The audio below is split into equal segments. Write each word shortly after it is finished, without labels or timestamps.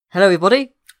Hello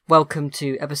everybody, welcome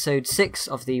to episode 6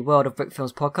 of the World of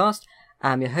Brickfilms podcast.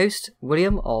 I'm your host,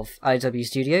 William of IW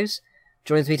Studios.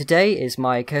 Joining me today is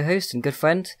my co-host and good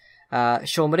friend,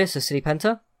 Sean Willis of City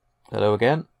Penta. Hello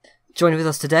again. Joining with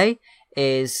us today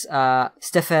is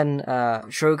Steffen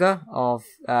Troeger of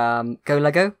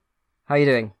Golego. How are you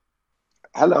doing?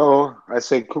 Hello, I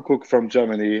say Kuckuck from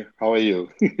Germany. How are you?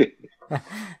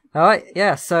 Alright,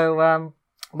 yeah, so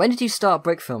when did you start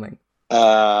brick filming?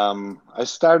 I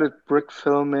started brick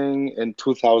filming in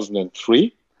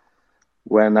 2003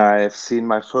 when I've seen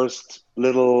my first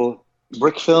little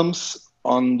brick films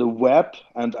on the web,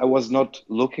 and I was not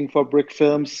looking for brick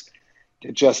films.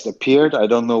 It just appeared. I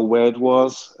don't know where it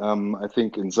was. I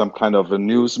think in some kind of a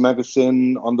news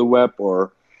magazine on the web,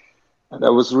 and I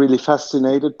was really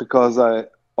fascinated because I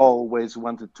always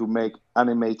wanted to make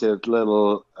animated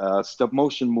little stop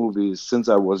motion movies since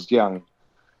I was young.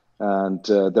 And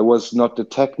there was not the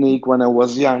technique when I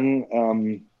was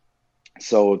young.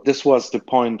 So this was the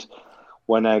point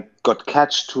when I got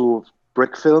catched to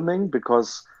brick filming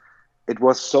because it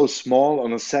was so small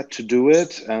on a set to do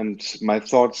it. And my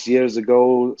thoughts years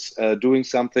ago, doing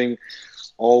something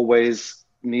always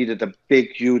needed a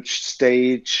big, huge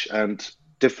stage and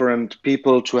different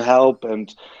people to help.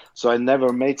 And so I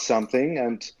never made something.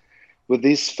 And with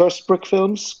these first brick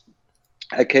films,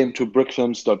 I came to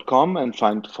brickfilms.com and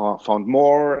found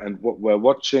more and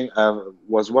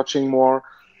was watching more.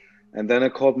 And then I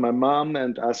called my mom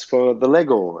and asked for the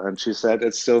Lego. And she said,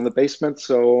 it's still in the basement.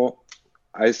 So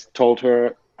I told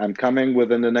her I'm coming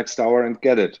within the next hour and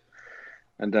get it.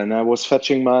 And then I was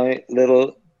fetching my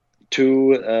little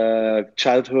two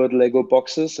childhood Lego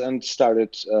boxes and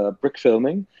started brick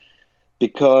filming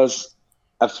because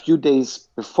a few days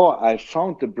before I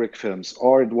found the brick films,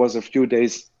 or it was a few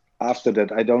days after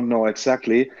that, I don't know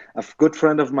exactly, a good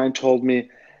friend of mine told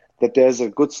me that there's a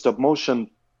good stop motion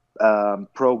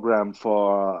program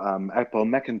for Apple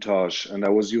Macintosh, and I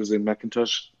was using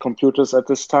Macintosh computers at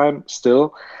this time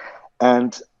still,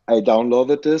 and I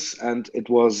downloaded this, and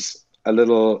it was a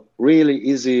little really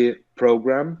easy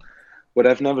program, what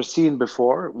I've never seen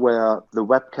before, where the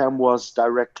webcam was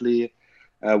directly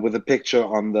with a picture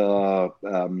on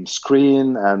the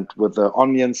screen and with the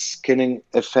onion skinning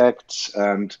effect.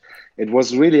 And it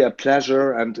was really a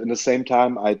pleasure. And in the same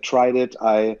time, I tried it.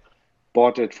 I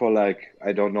bought it for like,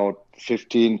 I don't know,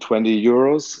 15, 20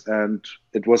 euros. And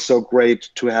it was so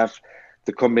great to have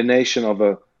the combination of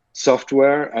a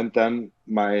software and then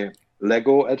my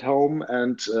Lego at home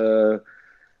and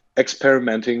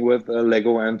experimenting with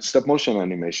Lego and stop motion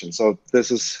animation. So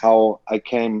this is how I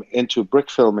came into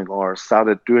brick filming or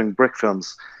started doing brick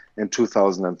films in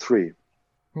 2003.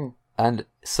 And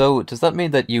so does that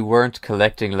mean that you weren't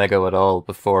collecting Lego at all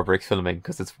before brick filming?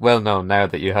 Because it's well known now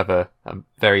that you have a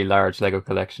very large Lego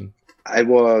collection. I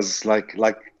was like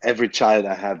every child,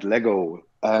 I had Lego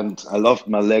and I loved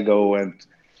my Lego, and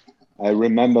I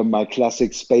remember my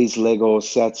classic space Lego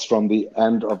sets from the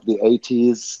end of the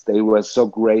 80s. They were so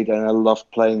great and I loved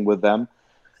playing with them.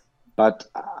 But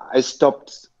I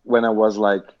stopped when I was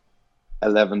like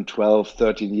 11, 12,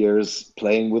 13 years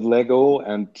playing with Lego.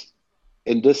 And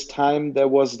in this time, there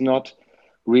was not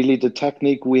really the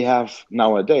technique we have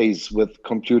nowadays with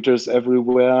computers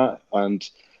everywhere and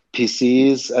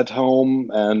PCs at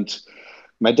home. And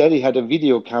my daddy had a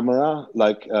video camera,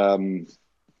 like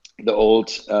the old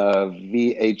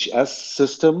VHS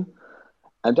system.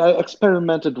 And I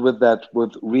experimented with that,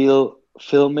 with real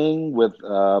filming, with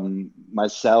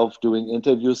myself doing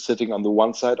interviews, sitting on the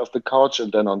one side of the couch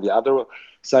and then on the other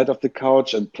side of the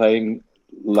couch and playing,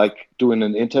 like doing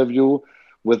an interview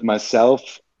with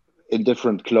myself in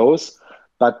different clothes,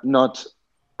 but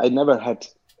I never had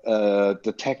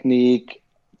the technique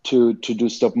to do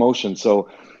stop motion. So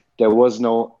there was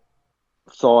no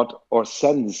thought or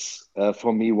sense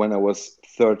for me when I was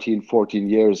 13, 14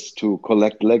 years to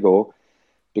collect Lego,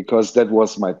 because that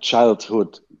was my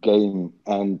childhood game.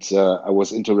 And I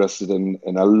was interested in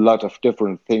a lot of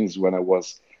different things when I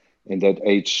was in that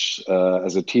age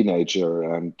as a teenager,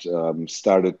 and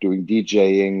started doing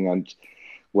DJing and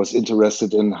was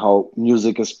interested in how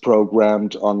music is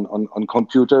programmed on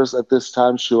computers at this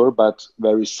time, sure, but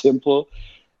very simple.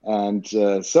 And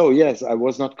so, yes, I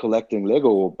was not collecting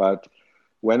Lego, but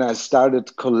when I started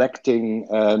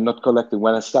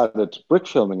when I started brick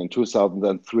filming in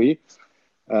 2003,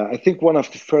 I think one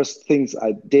of the first things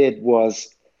I did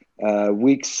was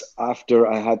weeks after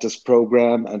I had this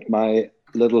program and my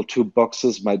little two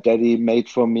boxes my daddy made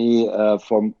for me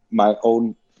from my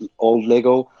own old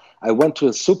Lego, I went to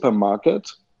a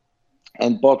supermarket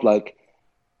and bought like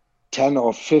 10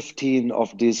 or 15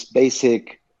 of these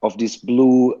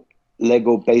blue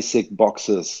Lego basic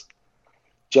boxes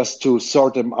just to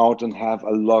sort them out and have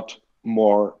a lot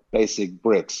more basic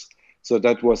bricks. So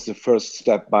that was the first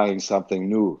step, buying something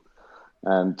new.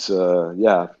 And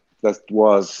that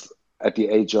was at the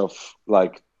age of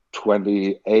like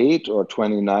 28 or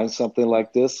 29, something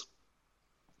like this.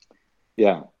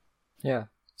 Yeah. Yeah.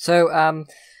 So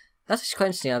that's just quite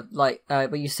interesting. Like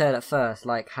what you said at first,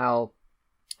 like how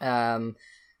brick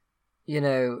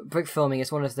filming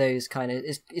is one of those kind of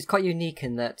it's quite unique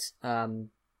in that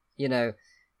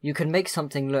you can make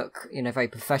something look very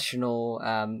professional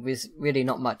with really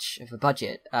not much of a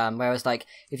budget. Whereas like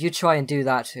if you try and do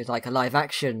that with like a live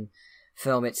action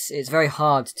film, it's very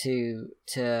hard to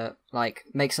like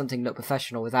make something look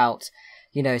professional without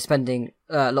spending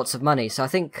lots of money. So I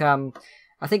think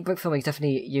brick filming is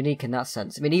definitely unique in that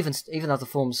sense. I mean, even other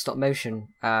forms of stop motion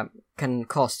can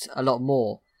cost a lot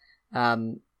more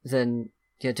than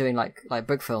doing like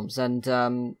brick films. And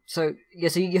so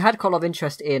you had quite a lot of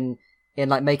interest in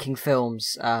like making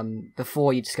films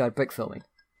before you discovered brick filming.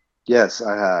 Yes,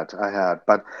 I had.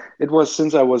 But it was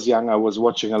since I was young, I was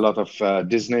watching a lot of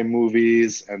Disney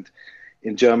movies, and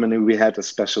in Germany we had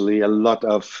especially a lot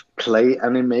of clay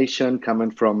animation coming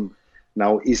from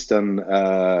now Eastern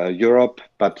Europe,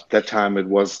 but that time it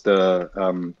was the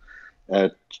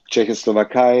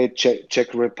Czechoslovakia,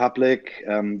 Czech Republic.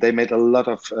 They made a lot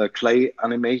of clay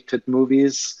animated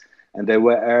movies, and they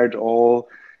were aired all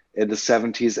in the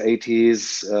 70s,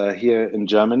 80s here in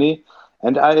Germany.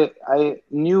 And I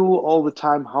knew all the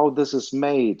time how this is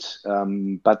made,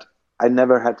 but I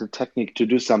never had the technique to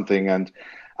do something. And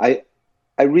I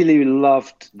really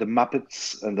loved the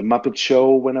Muppets and the Muppet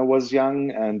Show when I was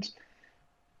young. And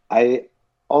I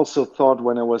also thought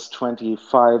when I was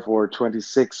 25 or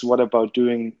 26, what about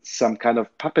doing some kind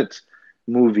of puppet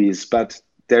movies? But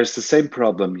there's the same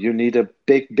problem. You need a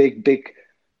big,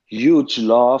 huge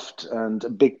loft and a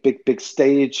big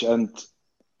stage and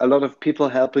a lot of people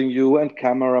helping you and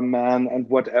cameraman and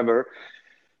whatever.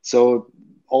 So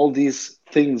all these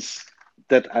things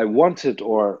that I wanted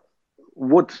or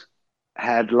would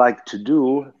had liked to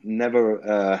do never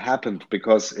happened,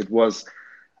 because it was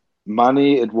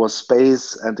money, it was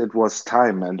space, and it was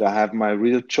time. And I have my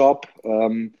real job.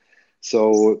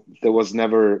 So there was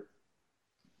never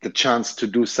the chance to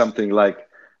do something like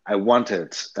I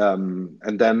wanted.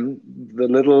 And then the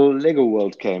little Lego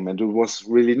world came, and it was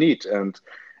really neat. And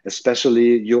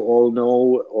especially you all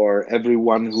know, or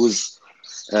everyone who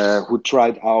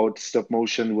tried out stop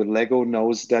motion with Lego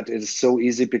knows that it is so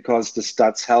easy, because the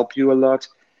stats help you a lot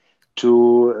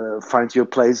to find your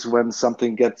place when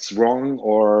something gets wrong,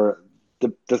 or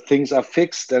the things are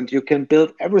fixed, and you can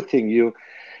build everything. You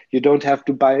don't have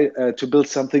to buy to build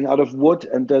something out of wood,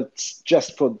 and that's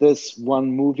just for this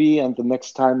one movie, and the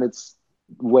next time it's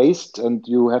waste, and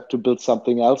you have to build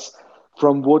something else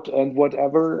from wood and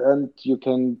whatever, and you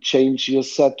can change your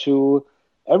set to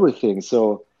everything.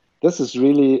 So this is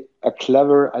really a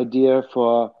clever idea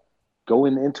for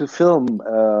going into film,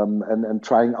 and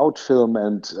trying out film,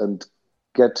 and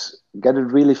get it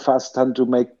really fast done to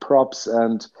make props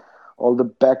and all the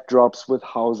backdrops with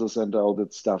houses and all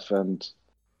that stuff. And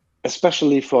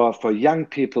especially for young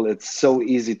people, it's so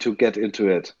easy to get into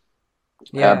it,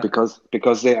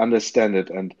 because they understand it.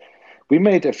 And we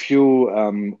made a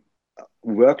few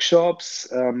workshops,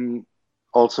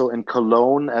 also in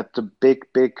Cologne at the big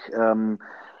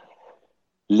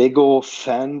Lego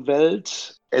Fan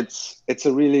Welt. It's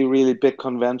a really big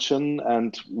convention,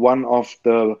 and one of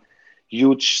the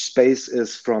huge space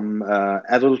is from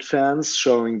adult fans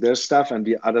showing their stuff, and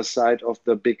the other side of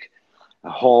the big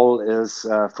hall is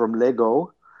from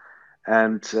Lego.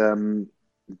 And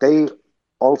they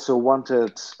also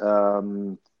wanted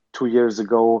 2 years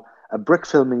ago a brick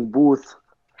filming booth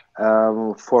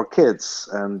for kids,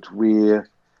 and we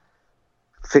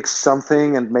fixed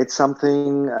something and made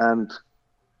something and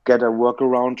get a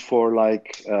workaround for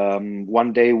like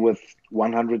 1 day with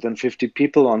 150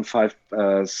 people on 5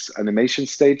 animation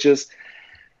stages.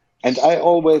 And I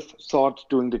always thought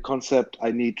during the concept,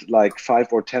 I need like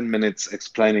 5 or 10 minutes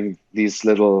explaining these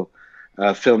little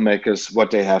filmmakers what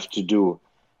they have to do.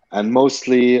 And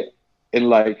mostly in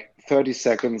like 30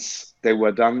 seconds, they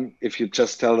were done. If you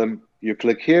just tell them, you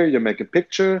click here, you make a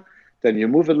picture, then you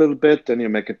move a little bit, then you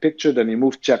make a picture, then you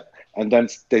move, check, and then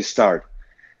they start.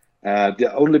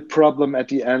 The only problem at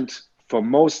the end for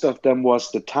most of them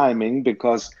was the timing,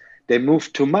 because they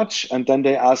moved too much, and then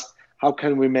they asked, how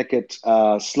can we make it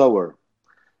slower?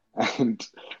 And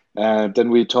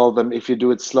then we told them, if you do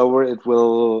it slower, it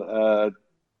will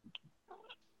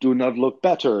do not look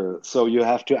better. So you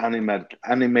have to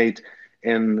animate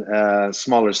in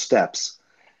smaller steps.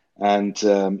 And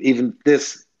even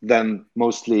this then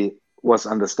mostly was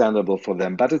understandable for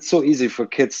them. But it's so easy for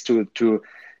kids to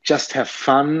just have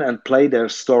fun and play their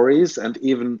stories and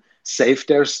even save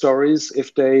their stories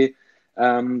if they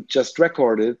just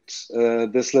recorded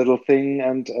this little thing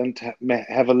and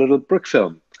have a little brick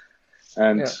film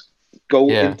and Yeah.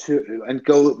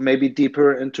 go maybe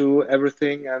deeper into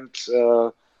everything and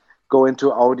go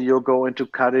into audio, go into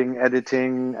cutting,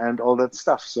 editing, and all that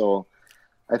stuff. So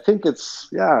I think it's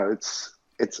a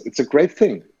great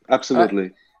thing.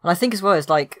 Absolutely. And I think as well, it's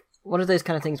like one of those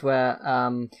kind of things where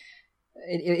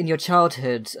in your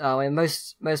childhood,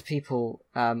 most people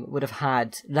would have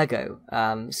had Lego.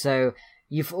 So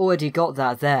you've already got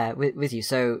that there with you.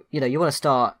 So, you want to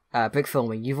start brick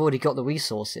filming, you've already got the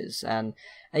resources. And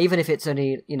even if it's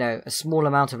only, a small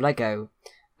amount of Lego,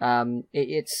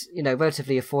 it's,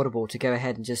 relatively affordable to go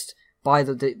ahead and just buy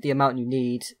the amount you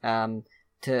need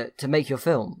to make your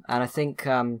film. And I think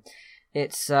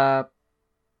it's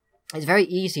very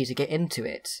easy to get into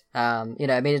it. I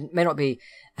mean, it may not be,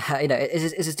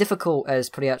 it's as difficult as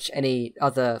pretty much any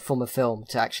other form of film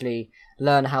to actually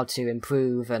learn how to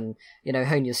improve and,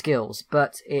 hone your skills.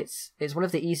 But it's one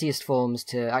of the easiest forms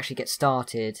to actually get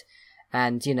started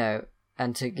and,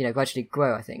 and to, gradually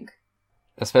grow, I think.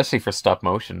 Especially for stop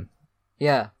motion.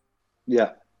 Yeah.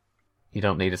 Yeah. You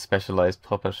don't need a specialized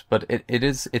puppet, but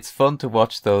it's fun to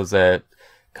watch those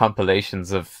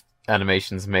compilations of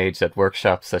animations made at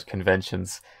workshops, at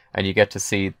conventions, and you get to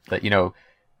see that,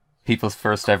 people's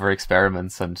first ever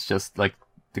experiments and just like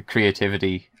the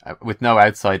creativity with no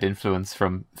outside influence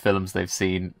from films they've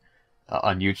seen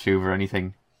on YouTube or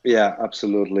anything. Yeah,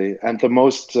 absolutely. And the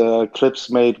most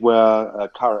clips made were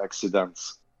car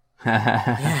accidents.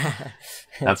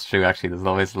 That's true. Actually, there's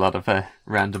always a lot of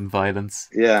random violence.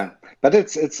 Yeah, but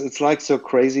it's like so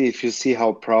crazy if you see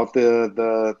how proud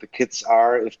the kids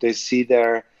are if they see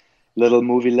their little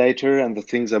movie later and the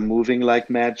things are moving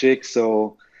like magic.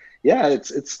 So yeah,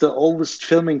 it's the oldest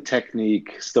filming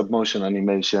technique, stop motion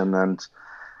animation, and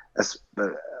as,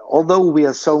 although we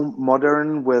are so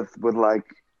modern with like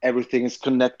everything is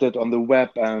connected on the web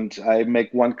and I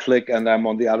make one click and I'm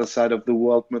on the other side of the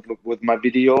world with my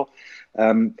video,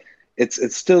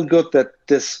 it's still good that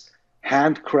this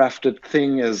handcrafted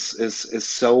thing is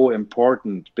so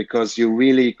important because you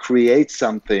really create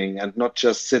something and not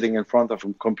just sitting in front of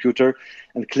a computer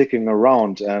and clicking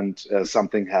around and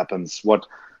something happens. What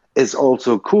is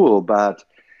also cool, but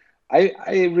I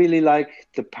really like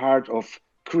the part of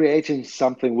creating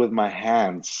something with my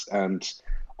hands. And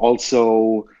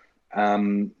also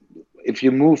if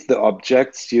you move the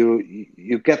objects,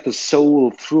 you get the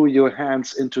soul through your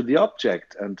hands into the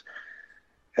object, and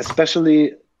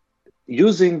especially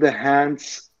using the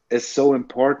hands is so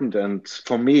important. And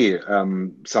for me,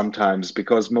 sometimes,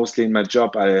 because mostly in my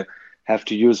job I have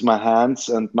to use my hands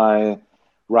and my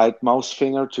right mouse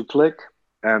finger to click,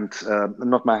 and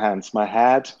not my hands, my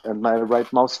head and my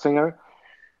right mouse finger.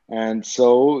 And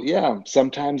so yeah,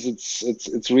 sometimes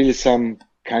it's really some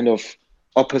kind of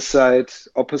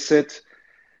opposite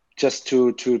just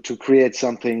to create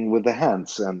something with the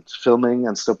hands. And filming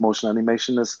and stop motion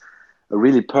animation is a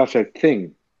really perfect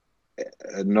thing.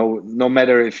 No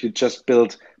matter if you just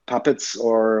build puppets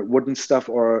or wooden stuff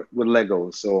or with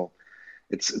Lego. So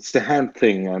it's the hand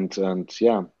thing, and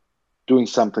yeah, doing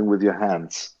something with your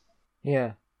hands.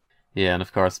 Yeah. Yeah, and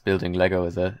of course building Lego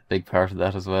is a big part of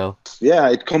that as well. Yeah,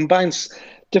 it combines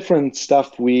different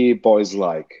stuff we boys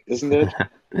like, isn't it?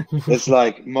 It's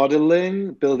like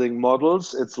modeling, building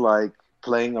models, it's like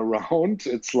playing around,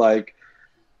 it's like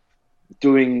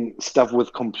doing stuff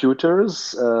with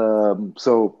computers.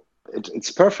 So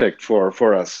it's perfect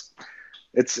for us.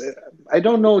 It's I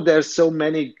don't know. There's so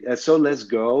many, so less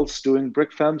girls doing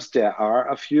brick films. There are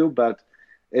a few, but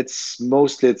it's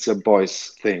a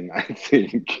boys thing, I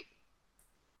think.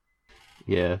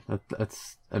 Yeah,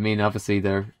 that's. I mean, obviously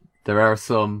there are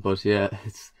some, but yeah,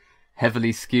 it's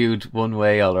heavily skewed one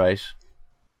way. All right.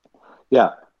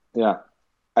 Yeah, yeah.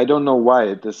 I don't know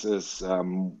why this is.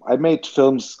 I made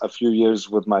films a few years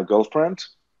with my girlfriend,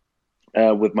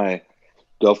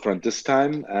 this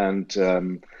time,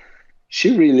 and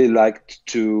she really liked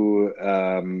to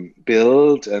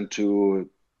build and to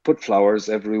put flowers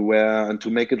everywhere and to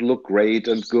make it look great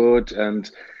and good and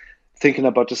thinking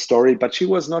about the story. But she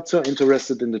was not so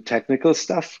interested in the technical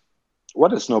stuff.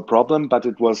 What is no problem, but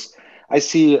I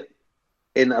see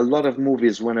in a lot of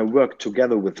movies when I work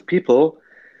together with people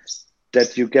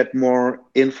that you get more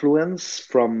influence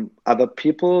from other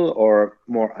people or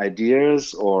more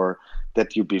ideas, or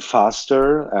that you be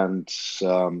faster. And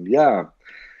yeah,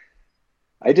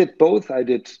 I did both. I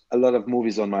did a lot of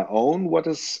movies on my own.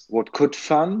 What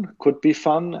could be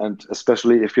fun, and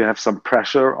especially if you have some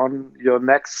pressure on your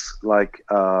necks, like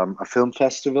a film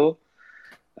festival.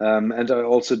 And I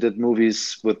also did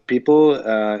movies with people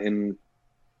in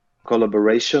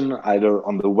collaboration, either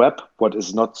on the web, what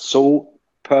is not so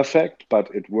perfect,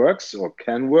 but it works or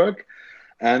can work,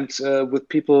 and with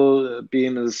people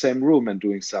being in the same room and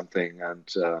doing something. And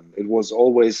it was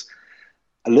always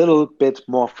a little bit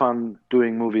more fun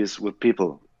doing movies with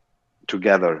people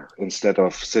together instead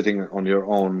of sitting on your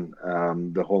own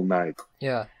the whole night.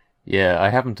 Yeah. Yeah, I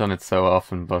haven't done it so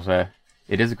often, but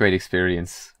it is a great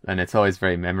experience and it's always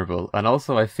very memorable. And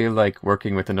also I feel like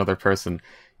working with another person,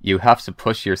 you have to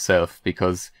push yourself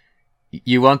because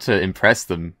you want to impress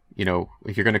them. You know,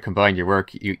 if you're going to combine your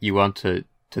work, you want to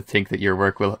think that your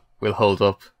work will hold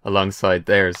up alongside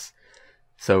theirs.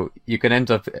 So you can end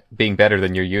up being better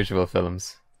than your usual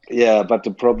films. Yeah, but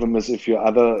the problem is if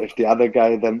the other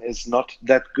guy then is not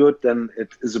that good, then it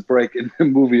is a break in the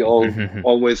movie,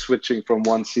 always switching from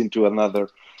one scene to another.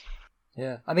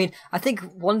 Yeah, I mean, I think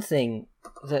one thing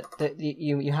that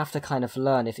you have to kind of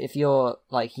learn if you're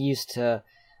like used to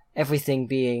everything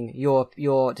being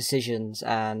your decisions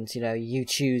and you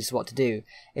choose what to do.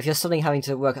 If you're suddenly having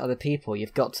to work with other people,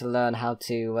 you've got to learn how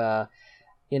to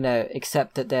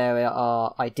accept that there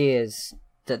are ideas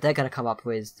that they're going to come up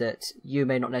with that you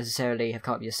may not necessarily have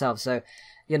come up with yourself. So,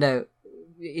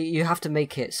 you have to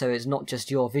make it so it's not just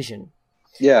your vision.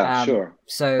 Yeah, sure.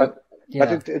 So,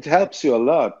 but it helps you a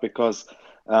lot because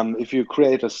if you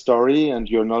create a story and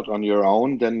you're not on your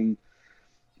own, then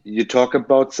you talk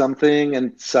about something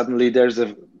and suddenly there's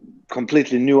a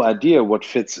completely new idea what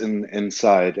fits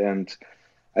inside. And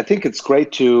I think it's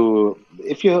great to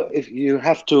if you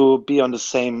have to be on the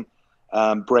same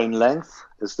brain length.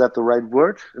 Is that the right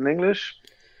word in English?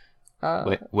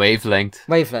 Wavelength.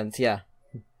 Wavelength, yeah.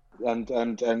 And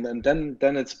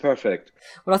then it's perfect.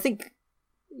 Well, I think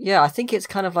it's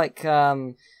kind of like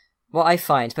what I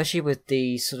find, especially with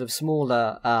the sort of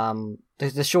smaller,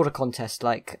 the shorter contests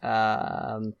like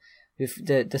with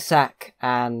the SAC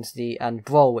and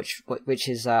Brawl, which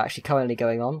is actually currently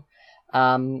going on.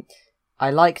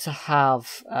 I like to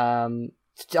have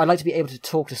I like to be able to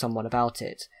talk to someone about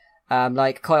it.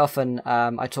 Like quite often,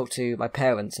 I talk to my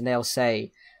parents and they'll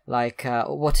say like,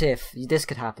 "What if this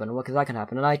could happen? Or what if that can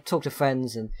happen?" And I talk to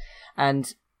friends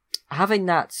and having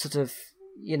that sort of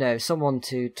someone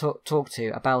to talk to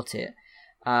about it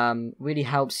really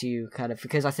helps you kind of,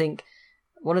 because I think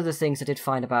one of the things I did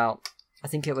find about, I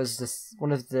think it was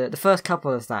one of the first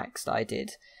couple of Thacs that I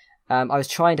did, I was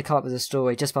trying to come up with a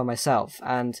story just by myself,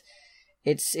 and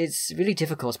it's really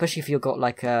difficult, especially if you've got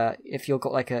like a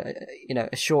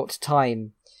a short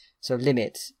time sort of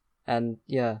limit. And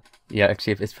yeah,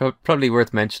 actually it's probably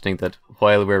worth mentioning that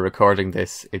while we're recording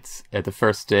this, it's the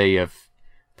first day of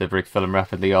the Brick Film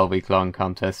Rapidly All Week Long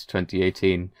contest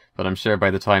 2018, but I'm sure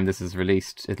by the time this is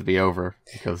released it'll be over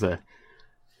because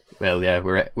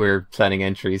we're planning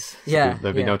entries, so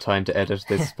there'll be no time to edit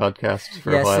this podcast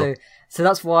for a while. So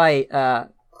that's why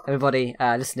everybody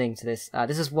listening to this,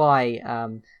 this is why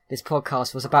this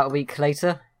podcast was about a week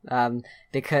later,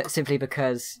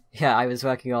 because I was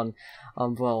working on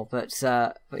Brawl, but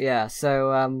yeah.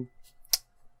 So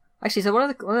actually, so one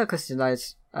of the questions I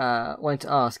was wanted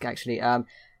to ask actually,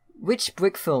 which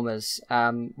brick filmers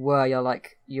were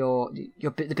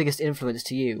the biggest influence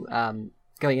to you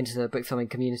going into the brick filming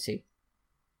community?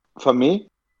 For me?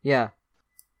 Yeah.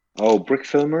 Oh, brick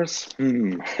filmers?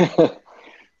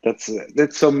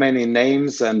 That's so many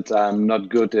names, and I'm not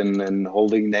good in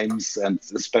holding names, and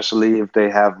especially if they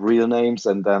have real names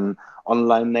and then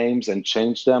online names and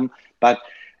change them. But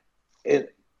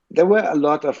there were a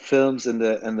lot of films in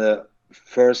the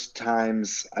first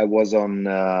times I was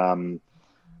on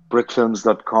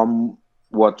brickfilms.com.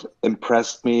 What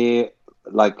impressed me,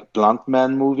 like Blunt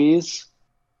Man movies.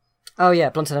 Oh yeah,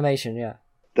 Blunt Animation, yeah.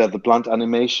 The Blunt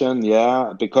Animation,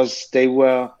 yeah, because they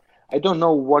were, I don't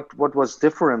know what was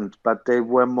different, but they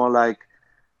were more like,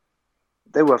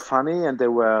 they were funny, and they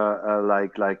were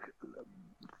like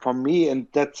for me in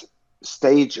that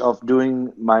stage of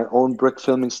doing my own brick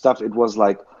filming stuff, it was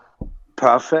like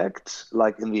perfect,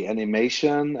 like in the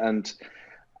animation, and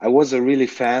I was a really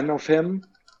fan of him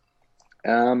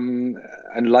and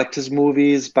liked his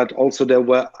movies. But also there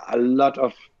were a lot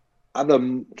of other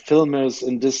filmers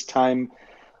in this time.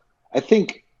 I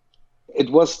think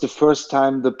it was the first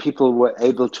time the people were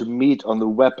able to meet on the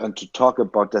web and to talk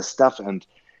about their stuff, and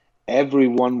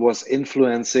everyone was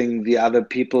influencing the other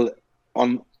people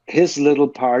on his little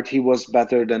part. He was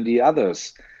better than the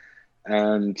others,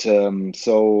 and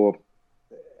so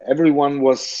everyone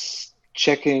was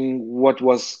checking what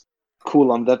was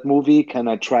cool on that movie. Can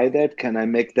I try that? Can I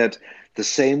make that the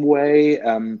same way?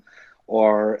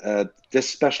 Or this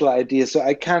special idea. So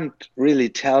I can't really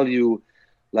tell you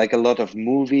like a lot of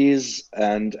movies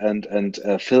and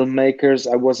filmmakers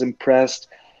I was impressed.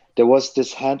 There was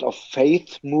this Hand of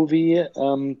Faith movie,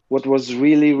 what was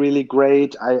really, really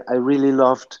great. I really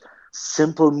loved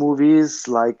simple movies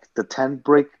like the 10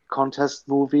 brick contest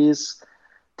movies.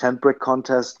 10 brick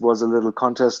contest was a little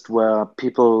contest where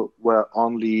people were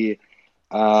only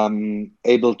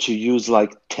able to use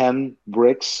like 10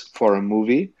 bricks for a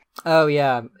movie. Oh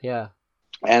yeah, yeah.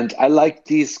 And I like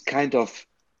these kind of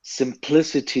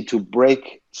simplicity to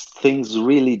break things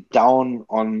really down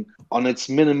on its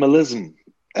minimalism.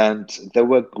 And there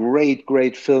were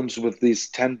great films with these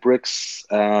 10 bricks,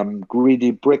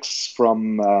 greedy bricks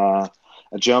from a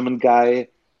German guy.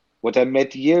 What I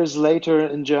met years later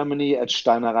in Germany at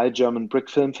Steinerei German Brick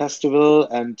Film Festival,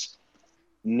 and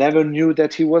never knew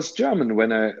that he was German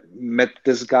when I met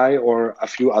this guy or a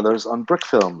few others on Brick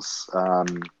Films.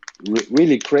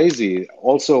 Really crazy.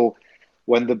 Also,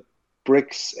 when the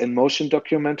Bricks in Motion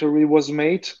documentary was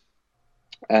made,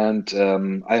 and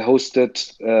I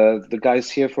hosted the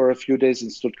guys here for a few days in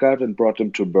Stuttgart and brought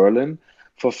them to Berlin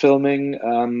for filming.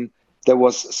 There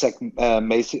was Zach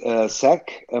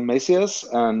Macias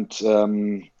and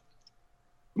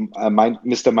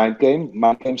Mr. Mind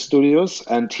Game Studios,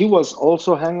 and he was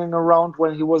also hanging around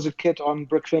when he was a kid on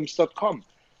brickfilms.com.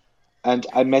 And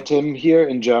I met him here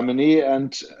in Germany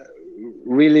and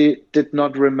really did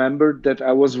not remember that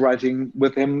I was writing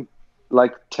with him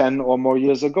like 10 or more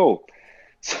years ago.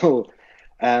 So,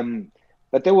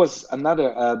 but there was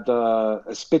another, the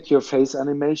Spit Your Face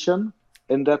animation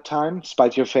in that time,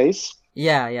 Spite Your Face.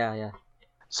 Yeah.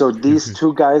 So these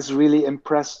two guys really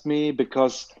impressed me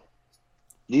because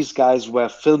these guys were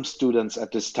film students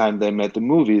at this time they made the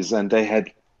movies, and they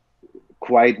had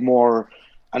quite more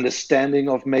understanding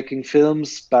of making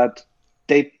films, but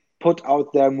they put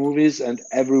out their movies and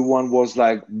everyone was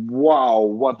like, wow,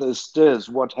 what is this?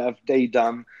 What have they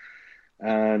done?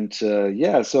 And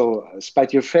so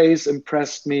Spite Your Face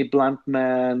impressed me, Blunt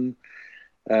Man.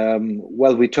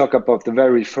 Well, we talk about the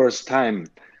very first time.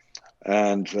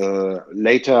 And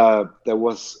later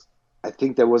I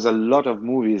think there was a lot of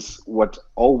movies what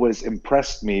always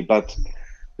impressed me. But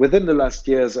within the last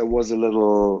years, I was a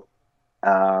little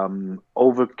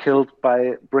overkilled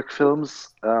by brick films.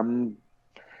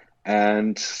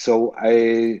 And so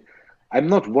I'm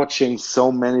not watching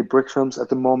so many brick films at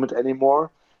the moment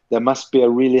anymore. There must be a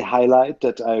really highlight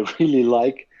that I really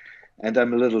like, and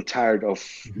I'm a little tired of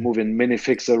moving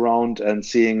minifigs around and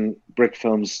seeing brick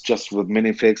films just with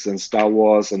minifigs and Star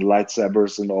Wars and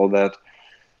lightsabers and all that.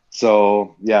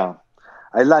 So yeah,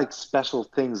 I like special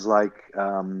things like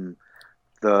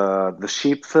the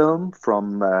sheep film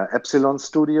from Epsilon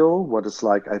Studio. What is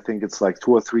like, I think it's like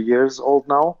 2 or 3 years old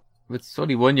now. It's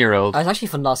only 1 year old. It's actually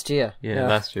from last year. Yeah,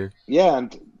 last year. Yeah,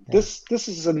 and this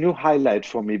is a new highlight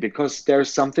for me because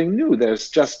there's something new. It's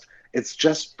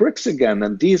just bricks again,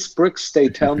 and these bricks, they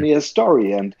tell me a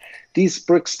story, and these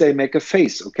bricks, they make a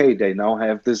face. Okay, they now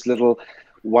have this little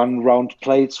one round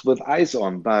plates with eyes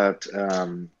on, but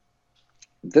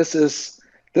this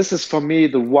is for me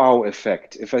the wow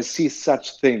effect. If I see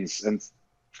such things and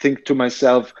think to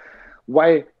myself,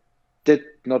 why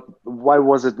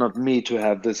was it not me to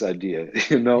have this idea?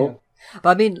 Yeah. But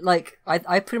I mean, like,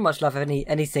 I pretty much love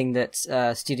anything that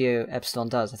Studio Epsilon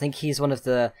does. I think he's one of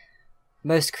the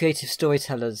most creative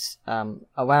storytellers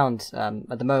around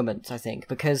at the moment, I think,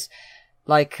 because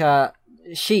like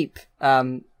sheep,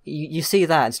 you see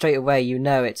that and straight away you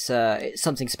know it's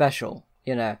something special,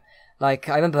 you know. Like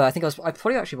I remember, I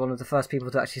probably actually one of the first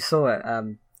people to actually saw it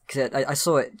because I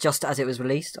saw it just as it was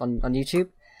released on YouTube.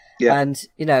 Yeah. And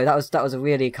you know that was a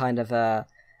really kind of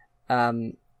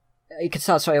you could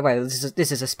start straight away.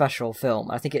 This is a special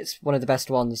film. I think it's one of the best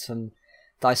ones that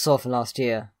I saw from last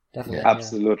year. Definitely.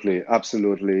 Yeah.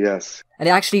 Absolutely, yes. And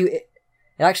it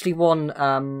actually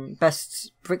won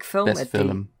best brick film at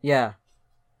the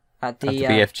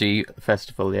BFG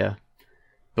festival. Yeah,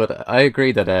 but I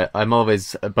agree that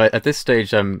but at this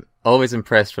stage I'm always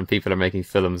impressed when people are making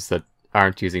films that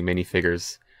aren't using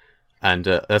minifigures, and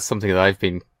that's something that I've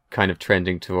been kind of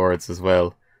trending towards as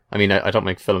well. I mean, I don't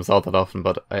make films all that often,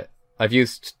 but I've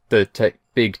used the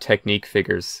big Technic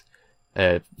figures,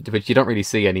 which you don't really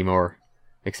see anymore,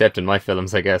 except in my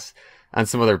films, I guess, and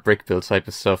some other brick build type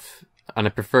of stuff. And I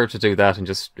prefer to do that in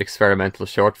just experimental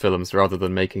short films rather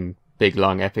than making big,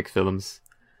 long, epic films.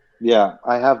 Yeah,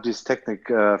 I have these Technic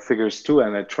figures too,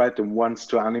 and I tried them once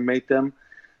to animate them,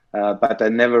 but I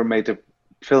never made a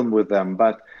film with them.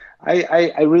 But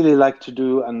I really like to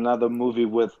do another movie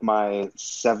with my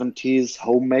 70s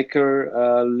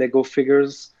homemaker Lego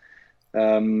figures.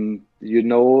 You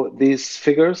know these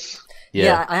figures? Yeah.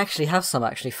 Yeah, I actually have some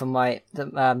actually from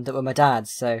that were my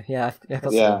dad's. So yeah, I've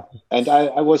got Yeah, some. and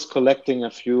I was collecting a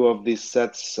few of these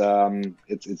sets.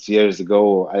 It's years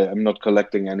ago. I'm not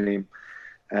collecting any,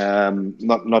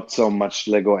 not so much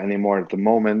Lego anymore at the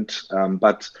moment.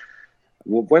 But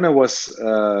when I was,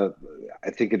 I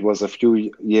think it was a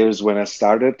few years when I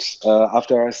started.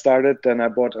 After I started, then I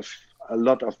bought a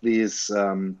lot of these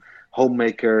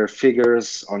homemaker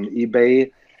figures on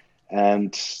eBay,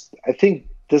 and I think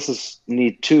this is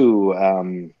neat too.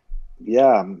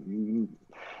 Yeah,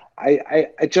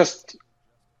 I just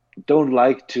don't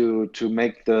like to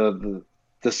make the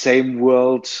same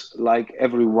world like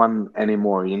everyone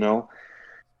anymore, you know?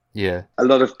 Yeah. A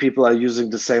lot of people are using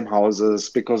the same houses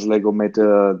because Lego made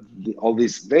all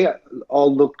these, they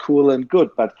all look cool and good,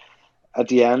 but at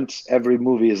the end, every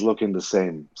movie is looking the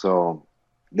same. So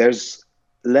there's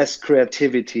less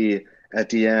creativity at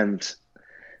the end.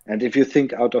 And if you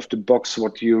think out of the box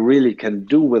what you really can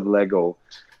do with Lego,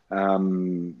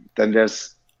 then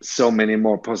there's so many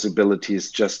more possibilities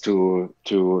just to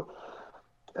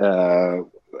uh,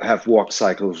 have walk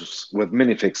cycles with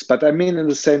minifigs. But I mean, in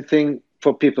the same thing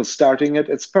for people starting it,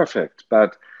 it's perfect.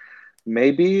 But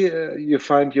maybe you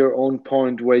find your own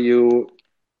point where you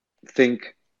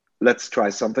think, let's try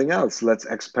something else. Let's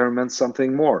experiment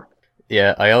something more.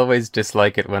 Yeah, I always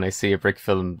dislike it when I see a brick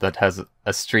film that has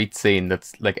a street scene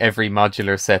that's like every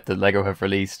modular set that Lego have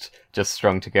released just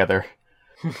strung together.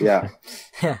 Yeah,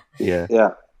 Yeah, Yeah.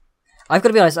 yeah, I've got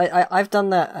to be honest. I've done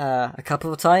that a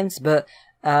couple of times, but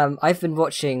I've been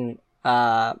watching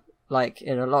like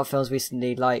in a lot of films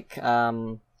recently, like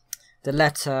The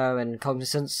Letter and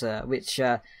Cognizance, which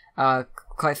are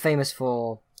quite famous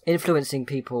for influencing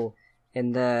people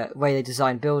in the way they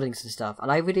design buildings and stuff. And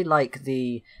I really like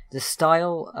the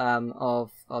style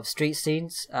of street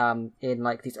scenes in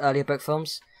like these earlier book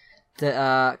films that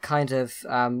are kind of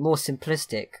more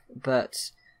simplistic,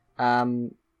 but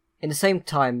in the same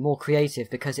time more creative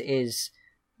because it is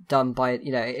done by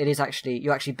it is actually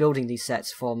you're actually building these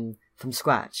sets from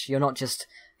scratch. You're not just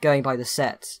going by the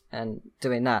set and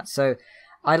doing that. So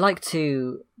I like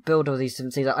to build all these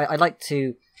different things. I like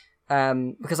to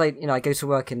because I go to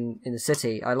work in the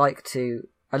city. I look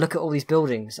at all these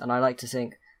buildings and I like to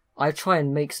think I try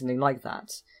and make something like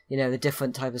that. The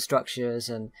different type of structures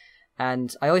and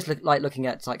I always like looking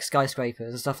at like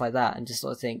skyscrapers and stuff like that and just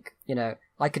sort of think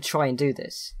I could try and do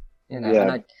this. And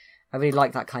yeah. I really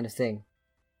like that kind of thing.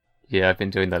 Yeah, I've been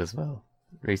doing that as well.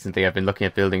 Recently, I've been looking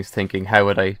at buildings thinking, how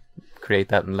would I create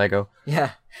that in Lego?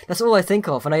 Yeah, that's all I think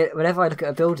of. Whenever I look at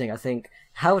a building, I think,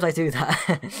 how would I do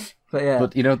that? But yeah.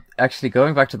 But actually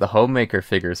going back to the homemaker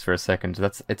figures for a second,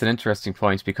 it's an interesting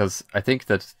point because I think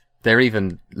that they're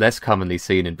even less commonly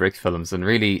seen in brick films, and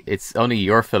really it's only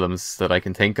your films that I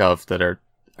can think of that are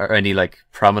any like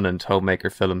prominent homemaker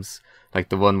films, like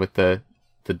the one with the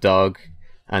dog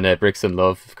and Bricks and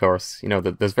Love, of course.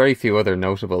 There's very few other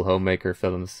notable homemaker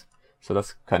films, so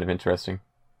that's kind of interesting.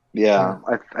 Yeah,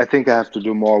 I think I have to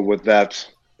do more with that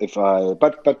if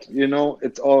but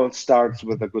it all starts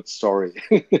with a good story.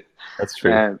 That's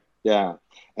true. And yeah,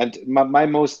 and my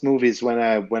most movies when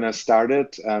I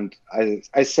started, and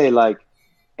I say like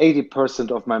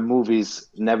 80% of my movies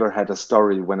never had a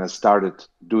story when I started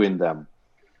doing them.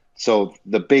 So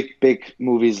the big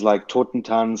movies like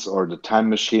Totentanz or The Time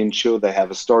Machine, sure, they have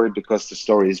a story because the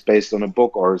story is based on a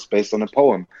book or it's based on a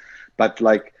poem. But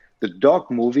like the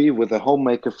dog movie with the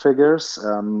homemaker figures,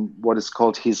 what is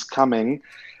called He's Coming,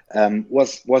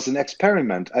 was an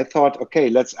experiment. I thought, okay,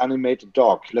 let's animate a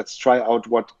dog. Let's try out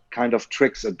what kind of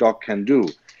tricks a dog can do.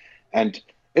 And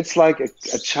it's like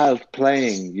a child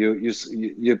playing.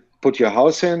 You put your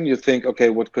house in. You think, okay,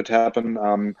 what could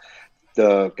happen?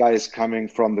 The guy is coming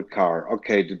from the car.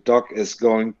 Okay, the dog is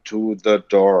going to the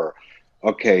door.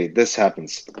 Okay, this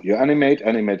happens. You animate,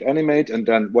 animate, animate, and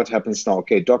then what happens now?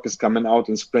 Okay, dog is coming out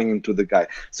and springing to the guy.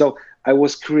 So I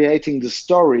was creating the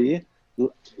story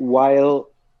while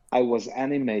I was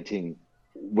animating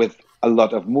with a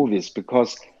lot of movies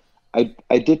because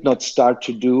I did not start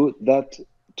to do that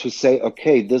to say,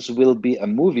 okay, this will be a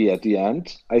movie at the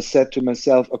end. I said to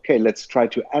myself, okay, let's try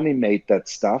to animate that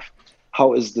stuff.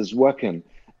 How is this working?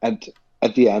 And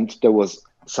at the end, there was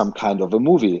some kind of a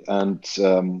movie. And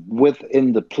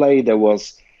within the play, there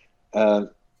was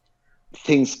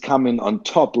things coming on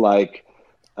top, like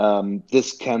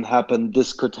this can happen,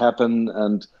 this could happen.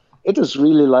 And it is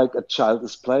really like a child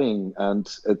is playing,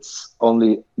 and it's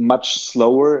only much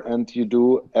slower, and you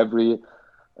do every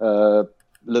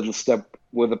little step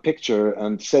with a picture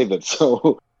and save it.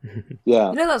 So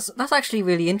yeah. That's actually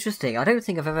really interesting. I don't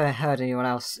think I've ever heard anyone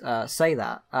else say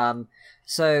that.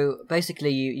 So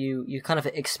basically, you kind of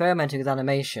experimenting with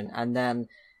animation, and then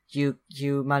you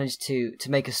managed to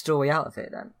make a story out of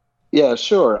it. Then. Yeah,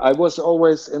 sure. I was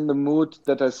always in the mood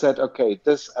that I said, okay,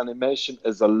 this animation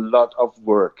is a lot of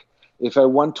work. If I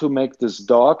want to make this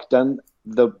dog, then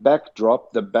the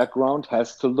backdrop, the background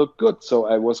has to look good. So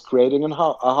I was creating a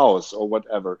house or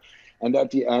whatever. And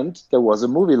at the end, there was a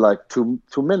movie like 2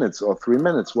 minutes or 3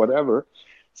 minutes, whatever.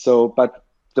 So, but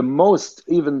the most,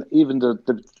 even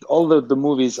all the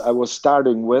movies I was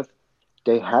starting with,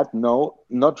 they had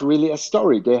not really a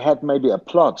story. They had maybe a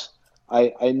plot.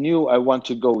 I knew I want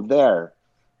to go there,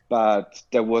 but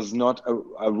there was not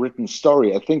a written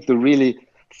story. I think the really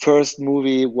first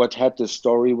movie what had the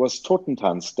story was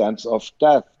Totentanz, Dance of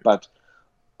Death. But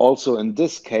also in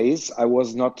this case, I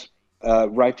was not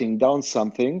writing down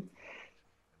something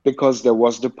because there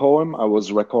was the poem. I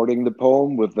was recording the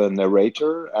poem with the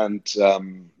narrator, and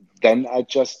then I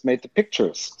just made the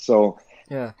pictures. So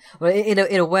yeah, well,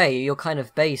 in a way, your kind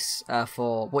of base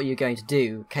for what you're going to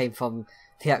do came from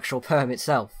the actual poem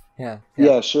itself.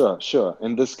 Yeah, sure.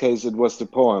 In this case, it was the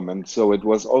poem, and so it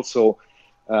was also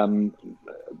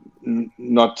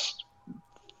not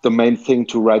the main thing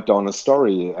to write down a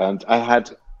story. And I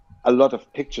had a lot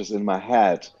of pictures in my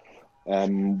head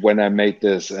when I made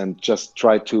this, and just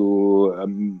try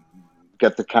to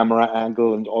get the camera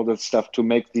angle and all that stuff to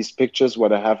make these pictures,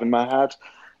 what I have in my head,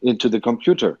 into the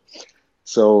computer.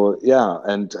 So yeah,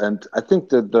 and I think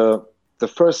that the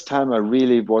first time I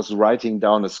really was writing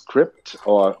down a script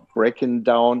or breaking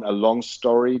down a long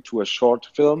story to a short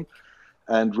film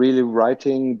and really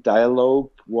writing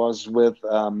dialogue was with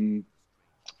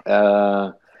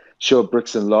Sure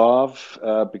Bricks and Love,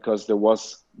 because there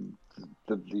was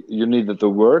you needed the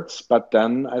words, but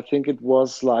then I think it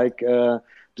was like the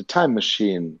Time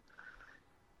Machine.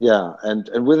 Yeah, and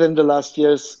within the last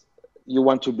years, you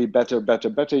want to be better,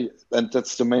 and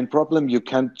that's the main problem. You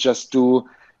can't just do,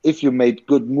 if you made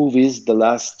good movies the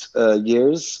last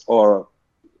years, or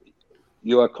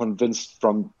you are convinced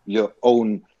from your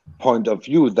own point of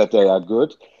view that they are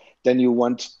good, then you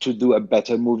want to do a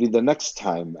better movie the next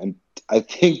time. And I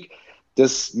think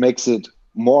this makes it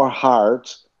more hard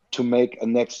to make a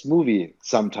next movie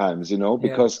sometimes,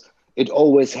 because it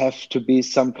always has to be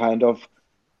some kind of,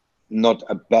 not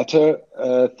a better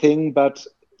thing, but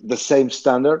the same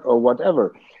standard or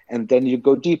whatever. And then you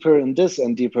go deeper in this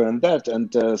and deeper in that,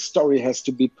 and the story has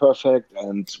to be perfect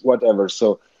and whatever.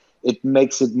 So it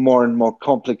makes it more and more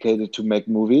complicated to make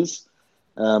movies.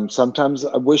 Sometimes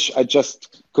I wish I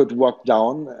just could walk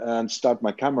down and start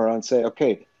my camera and say,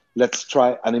 okay, let's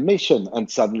try animation.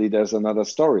 And suddenly there's another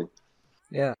story.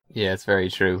 Yeah, it's very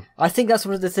true. I think that's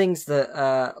one of the things that,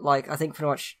 I think pretty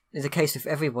much is a case of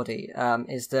everybody,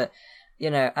 is that,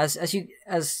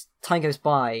 as time goes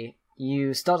by,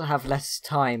 you start to have less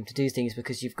time to do things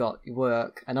because you've got your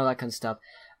work and all that kind of stuff.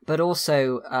 But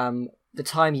also, the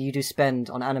time you do spend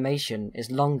on animation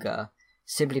is longer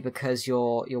simply because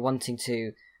you're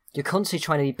constantly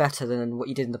trying to be better than what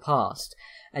you did in the past.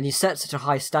 And you set such a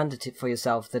high standard for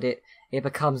yourself that it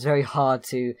becomes very hard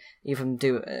to even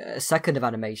do a second of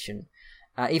animation.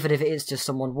 Even if it is just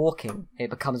someone walking, it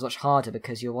becomes much harder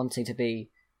because you're wanting to be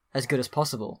as good as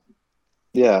possible.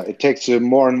 Yeah, it takes you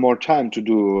more and more time to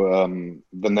do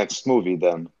the next movie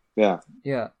then. Yeah.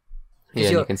 Yeah. Yeah,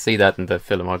 you can see that in the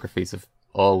filmographies of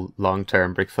all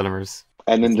long-term brick filmers.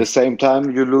 And in the same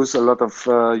time, you lose a lot of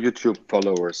YouTube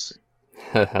followers.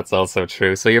 That's also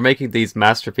true. So you're making these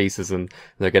masterpieces and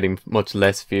they're getting much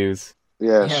less views.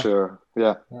 Yeah. Sure.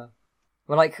 Yeah.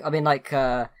 Well, it's like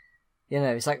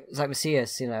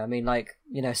Macias,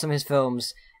 some of his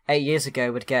films 8 years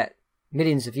ago would get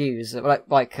millions of views.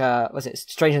 Was it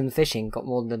Stranger Than Fishing got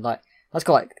more than that's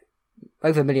got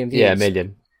over 1 million views. Yeah, 1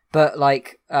 million. But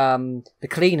The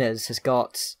Cleaners has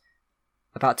got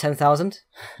about 10,000,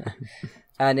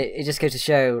 and it just goes to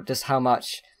show just how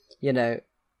much you're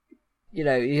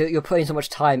putting so much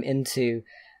time into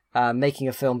making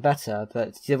a film better.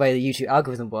 But the way the YouTube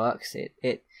algorithm works,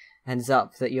 it ends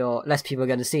up that less people are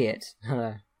going to see it.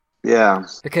 Yeah.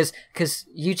 Because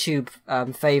YouTube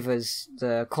favors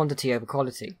the quantity over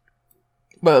quality.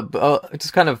 Well,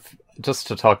 just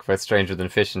to talk about Stranger Than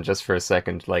Fishing just for a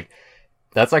second,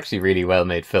 that's actually really well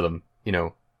made film.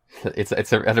 It's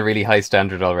at a really high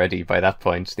standard already. By that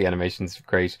point, the animation's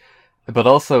great, but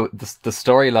also the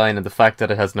storyline and the fact that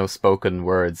it has no spoken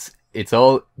words. It's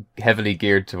all heavily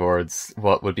geared towards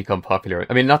what would become popular.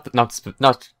 I mean,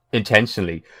 not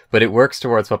intentionally, but it works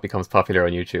towards what becomes popular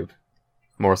on YouTube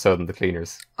more so than The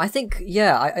Cleaners. I think,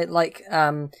 yeah, I like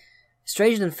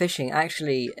Stranger Than Fishing,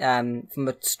 actually, from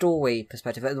a story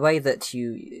perspective, the way that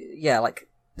like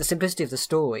the simplicity of the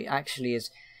story actually is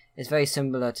very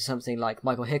similar to something like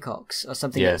Michael Hickok's, or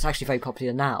something that's actually very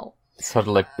popular now. Sort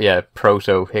of like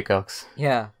proto Hickok's.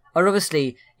 Yeah, or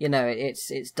obviously,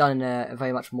 it's done in a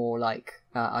very much more like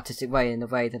artistic way, in the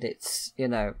way that it's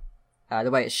the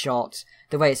way it's shot,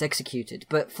 the way it's executed.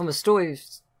 But from a story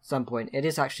standpoint, it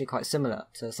is actually quite similar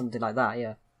to something like that.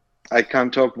 Yeah. I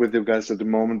can't talk with you guys at the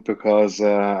moment because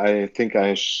I think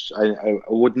I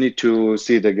would need to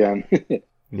see it again.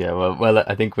 Yeah, well,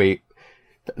 I think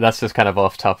that's just kind of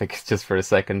off topic just for a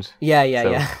second.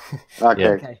 Yeah.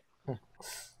 Okay.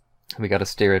 We got to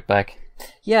steer it back.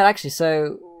 Yeah, actually,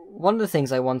 so one of the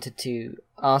things I wanted to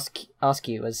ask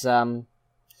you was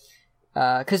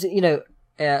because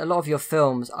a lot of your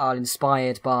films are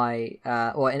inspired by,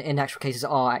 or in actual cases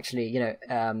are actually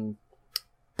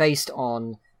based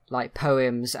on like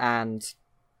poems and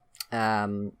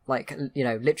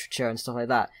literature and stuff like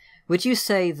that. Would you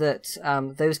say that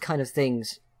those kind of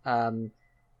things one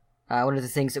of the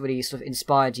things that really sort of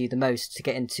inspired you the most to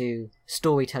get into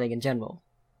storytelling in general?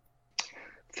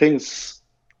 Things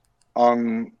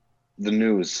on the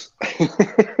news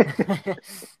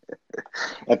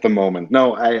at the moment.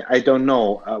 No, I don't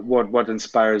know what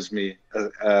inspires me.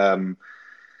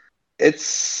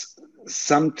 It's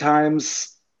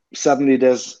sometimes suddenly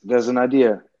there's an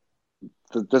idea.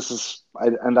 This is,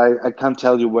 I can't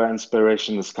tell you where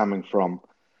inspiration is coming from.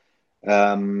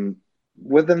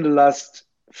 Within the last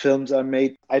films I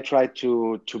made, I tried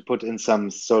to put in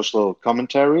some social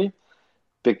commentary,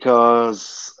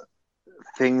 because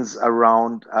things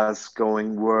around us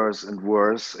going worse and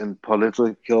worse in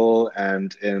political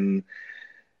and in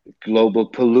global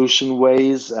pollution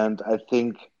ways. And I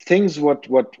think things what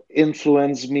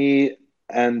influence me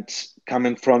and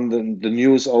coming from the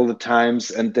news all the times,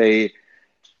 and they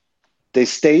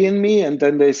stay in me, and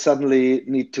then they suddenly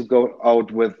need to go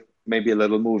out with maybe a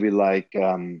little movie, like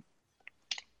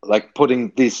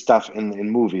putting this stuff in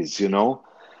movies,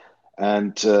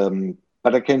 and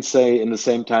but I can say in the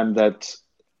same time that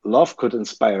love could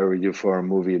inspire you for a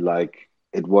movie, like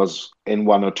it was in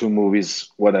one or two movies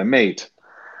what I made.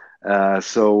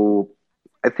 So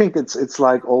I think it's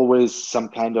like always some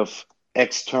kind of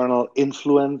external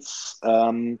influence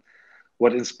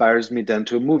what inspires me then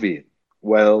to a movie.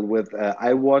 Well, with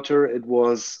Eye Water,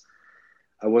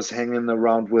 I was hanging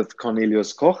around with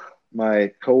Cornelius Koch,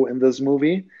 my co in this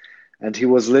movie, and he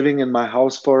was living in my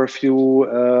house for a few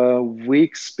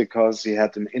weeks because he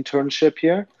had an internship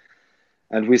here.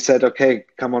 And we said, okay,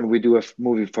 come on, we do a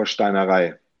movie for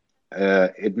Steinerei.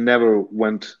 It never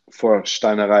went for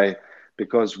Steinerei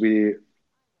because we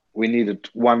needed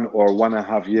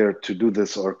 1.5 years to do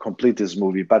this or complete this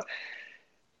movie. But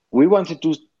we wanted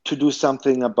to do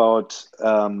something about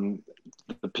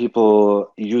the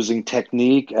people using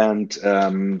technique and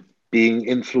being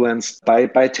influenced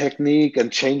by technique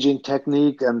and changing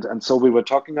technique. And so we were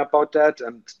talking about that.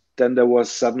 And then there was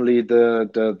suddenly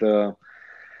the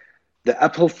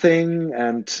Apple thing,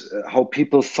 and how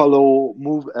people follow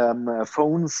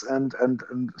phones, and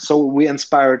so we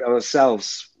inspired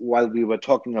ourselves while we were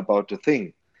talking about the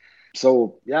thing.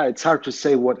 So yeah, it's hard to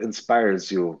say what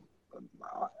inspires you.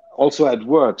 Also at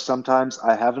work, sometimes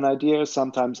I have an idea,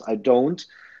 sometimes I don't,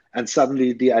 and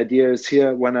suddenly the idea is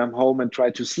here when I'm home and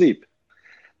try to sleep.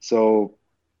 So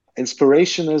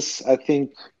inspiration is, I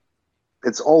think,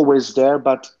 it's always there,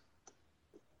 but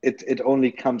it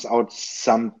only comes out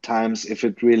sometimes if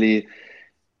it really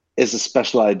is a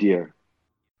special idea.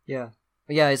 Yeah,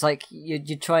 it's like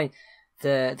you try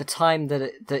the time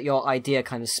that your idea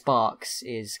kind of sparks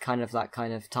is kind of that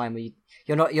kind of time where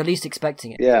you're least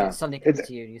expecting it. Yeah, it suddenly comes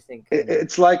to you and you think.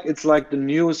 It's like the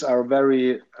news are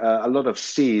very a lot of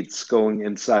seeds going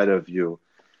inside of you,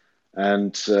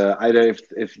 and either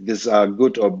if these are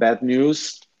good or bad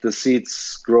news, the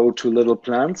seeds grow to little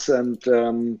plants, and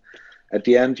at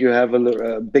the end you have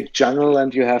a big jungle,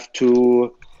 and you have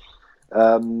to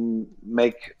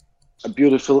make a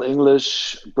beautiful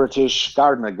English British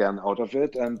garden again out of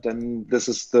it, and then this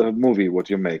is the movie what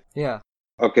you make. Yeah.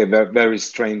 Okay, very, very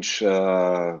strange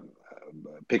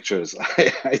pictures,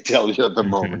 I tell you at the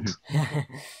moment.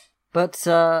 But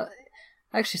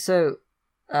actually, so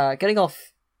getting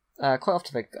off quite off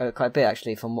topic quite a bit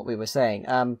actually from what we were saying.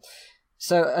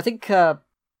 So I think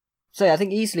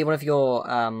easily one of your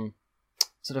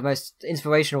sort of most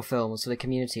inspirational films for the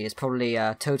community is probably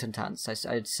Totentanz,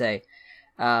 I'd say.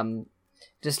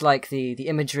 Just like the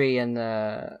imagery and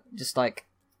just like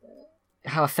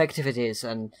how effective it is,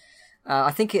 and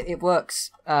I think it works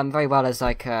very well as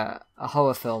like a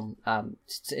horror film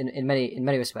in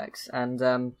many respects.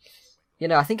 And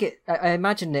I think I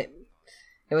imagine it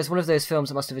was one of those films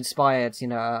that must have inspired,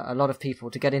 a lot of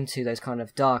people to get into those kind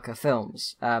of darker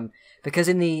films. Because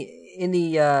in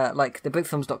the like the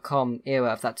brickfilms.com era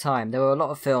of that time, there were a lot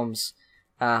of films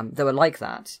that were like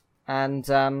that, and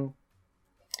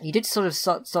you did sort of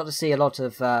start to see a lot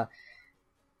of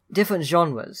different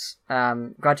genres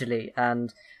gradually,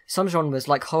 and some genres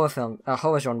like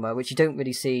horror genre, which you don't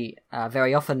really see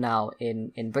very often now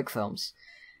in brick films,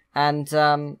 and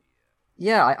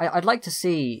I'd like to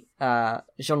see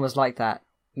genres like that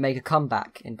make a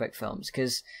comeback in brick films,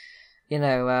 because I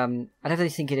definitely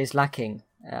think it is lacking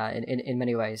in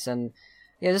many ways, and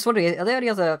just wondering, are there any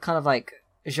other kind of like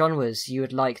genres you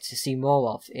would like to see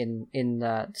more of in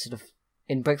sort of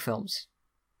in brick films?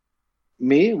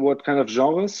 Me? What kind of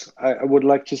genres I would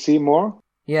like to see more?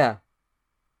 Yeah.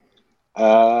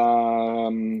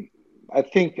 I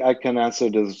think I can answer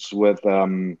this with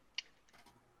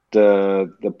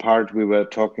the part we were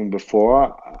talking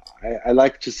before. I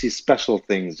like to see special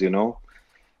things,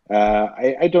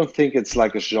 I don't think it's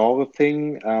like a genre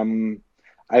thing.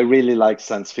 I really like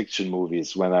science fiction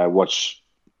movies when I watch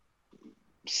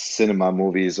cinema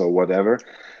movies or whatever.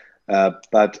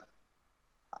 But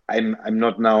I'm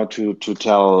not now to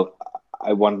tell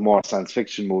I want more science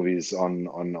fiction movies on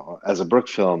as a brick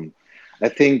film. I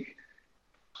think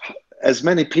as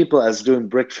many people as doing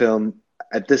brick film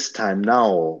at this time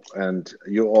now, and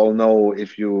you all know,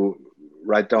 if you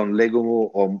write down Lego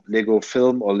or Lego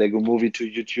film or Lego movie to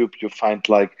YouTube, you find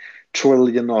like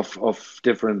trillion of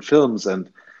different films,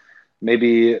 and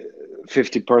maybe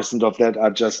 50% of that are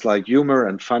just like humor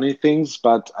and funny things.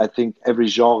 But I think every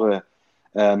genre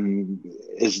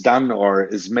is done or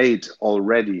is made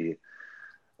already.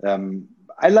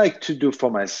 I like to do for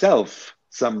myself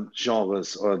some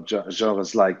genres or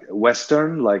genres like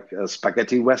Western, like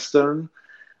spaghetti Western,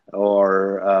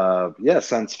 or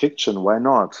science fiction. Why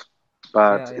not?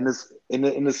 But in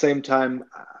the same time,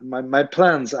 my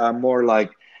plans are more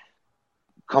like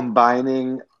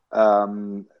combining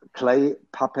clay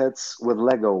puppets with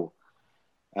Lego,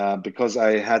 because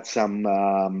I had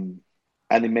some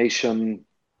animation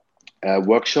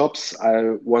workshops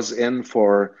I was in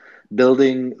for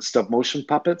building stop motion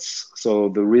puppets, so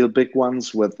the real big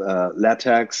ones with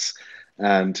latex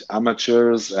and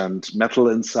armatures and metal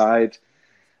inside.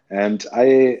 And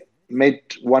I made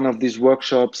one of these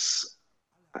workshops.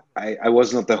 I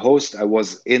was not the host, I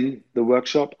was in the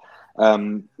workshop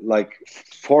like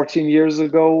 14 years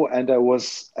ago, and I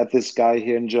was at this guy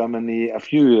here in Germany a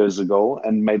few years ago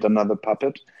and made another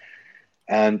puppet.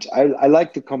 And I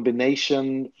like the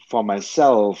combination for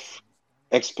myself,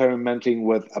 experimenting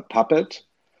with a puppet.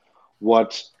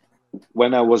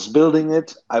 When I was building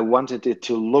it, I wanted it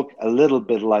to look a little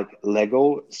bit like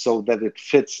Lego, so that it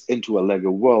fits into a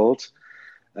Lego world.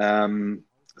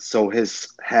 So his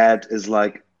head is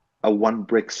like a one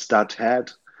brick stud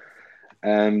head.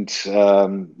 And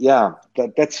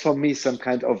that's for me some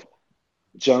kind of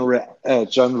genre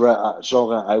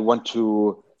I want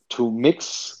to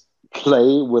mix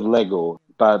clay with Lego.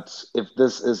 But if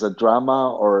this is a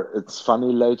drama or it's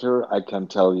funny later, I can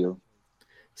tell you.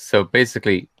 So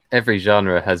basically, every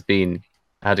genre has been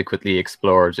adequately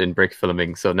explored in brick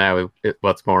filming. So now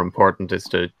what's more important is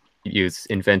to use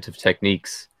inventive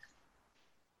techniques.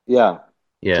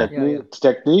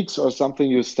 Techniques or something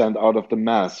you stand out of the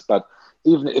mass. But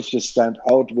even if you stand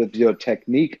out with your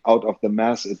technique out of the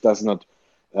mass, it does not.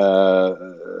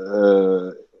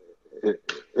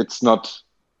 It's not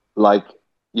like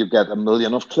you get a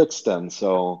million of clicks then.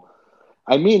 So,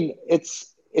 I mean,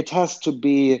 it has to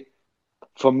be.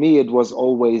 For me, it was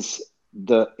always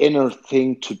the inner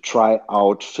thing to try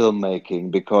out filmmaking,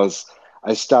 because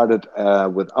I started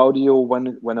with audio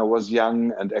when I was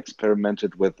young and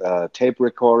experimented with tape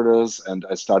recorders, and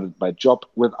I started my job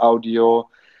with audio,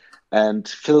 and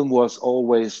film was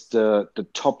always the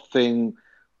top thing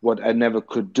what I never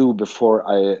could do before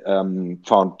I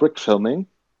found brick filming.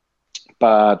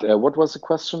 But what was the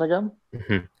question again?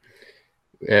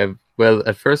 Mm-hmm. Well,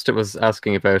 at first it was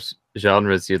asking about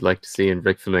genres you'd like to see in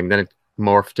brick filming. Then it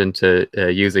morphed into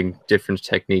using different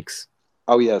techniques.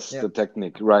 Oh, yes, the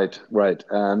technique. Right.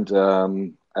 And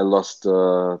I lost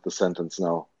the sentence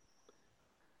now.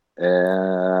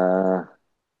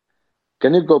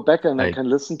 Can you go back and I can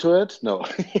listen to it? No.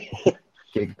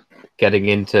 Getting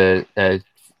into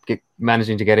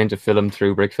managing to get into film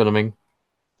through brick filming.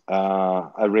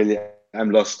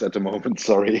 I'm lost at the moment.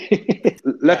 Sorry.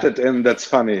 Let it in. That's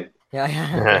funny.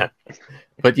 Yeah.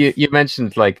 But you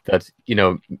mentioned like that,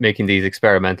 making these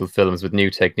experimental films with new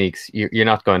techniques, you're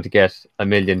not going to get a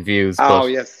million views. Oh,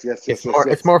 yes.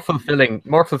 It's more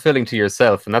fulfilling to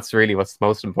yourself, and that's really what's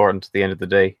most important at the end of the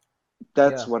day.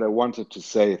 That's what I wanted to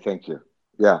say. Thank you.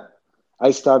 Yeah.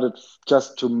 I started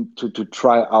just to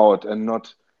try out and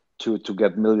not to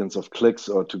get millions of clicks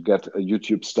or to get a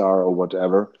YouTube star or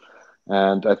whatever.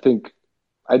 And I think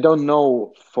I don't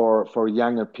know for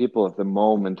younger people at the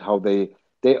moment how they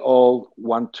all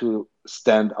want to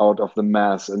stand out of the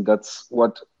mass, and that's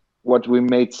what we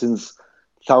made since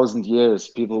 1,000 years.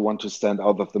 People want to stand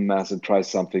out of the mass and try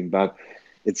something, but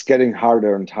it's getting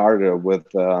harder and harder with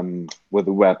the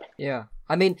web. Yeah,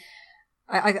 I mean,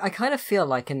 I kind of feel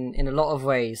like in a lot of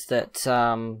ways that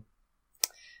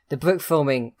the brick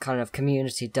filming kind of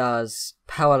community does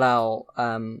parallel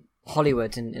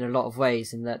Hollywood in a lot of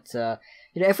ways, in that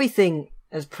everything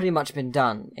has pretty much been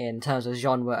done in terms of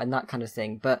genre and that kind of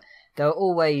thing, but there are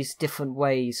always different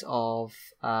ways of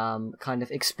kind of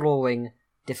exploring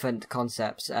different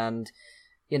concepts and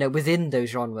within those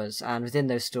genres and within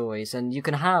those stories. And you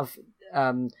can have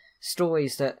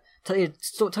stories that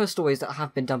tell stories that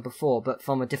have been done before, but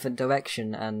from a different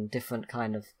direction and different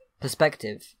kind of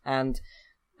perspective. And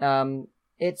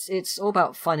it's all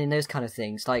about finding those kind of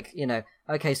things. Like,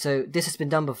 okay, so this has been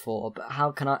done before, but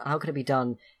how can it be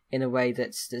done in a way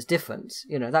that's different?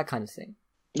 That kind of thing.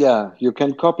 Yeah, you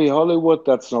can copy Hollywood.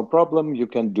 That's no problem. You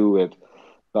can do it.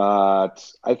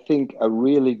 But I think a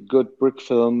really good brick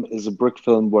film is a brick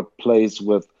film what plays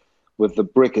with the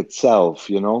brick itself,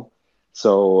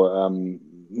 So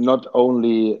not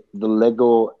only the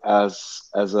Lego as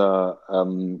a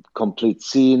complete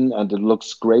scene and it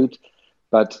looks great,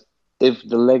 but if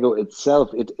the Lego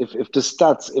itself, if the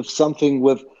studs, if something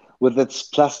with its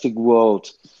plastic world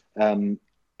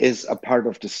is a part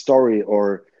of the story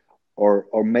or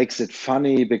makes it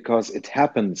funny because it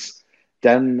happens,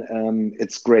 then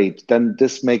it's great. Then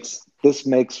this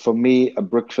makes for me a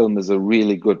brick film is a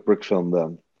really good brick film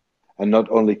then, and not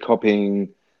only copying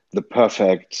the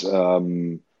perfect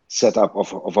setup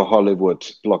of a Hollywood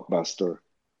blockbuster.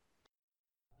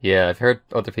 Yeah, I've heard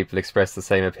other people express the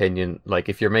same opinion. Like,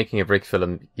 if you're making a brick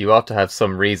film, you ought to have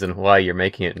some reason why you're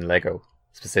making it in Lego,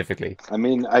 specifically. I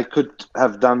mean, I could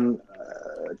have done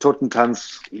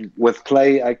Totentanz with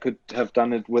clay. I could have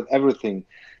done it with everything.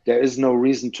 There is no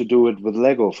reason to do it with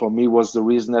Lego. For me, was the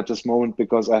reason at this moment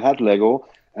because I had Lego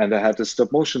and I had a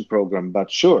stop motion program.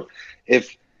 But sure,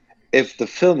 if the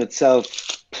film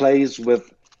itself plays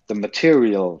with the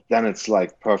material, then it's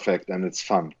like perfect and it's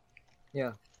fun.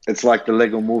 Yeah. It's like the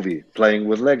Lego movie, playing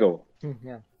with Lego.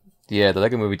 Yeah. Yeah, the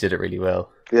Lego movie did it really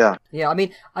well. Yeah. Yeah, I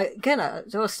mean,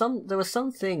 there were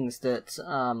some things that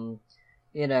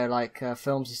like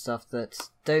films and stuff that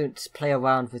don't play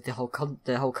around with the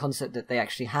whole concept that they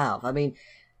actually have. I mean,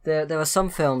 there are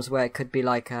some films where it could be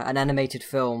like an animated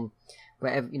film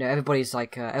where everybody's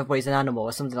like everybody's an animal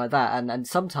or something like that, and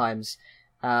sometimes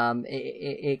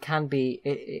it can be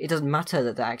it doesn't matter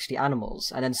that they're actually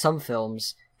animals, and then some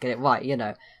films get it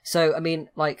right, So I mean,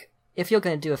 like, if you're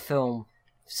going to do a film,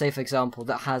 say for example,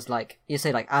 that has like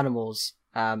animals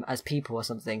as people or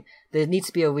something, there needs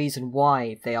to be a reason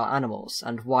why they are animals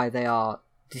and why they are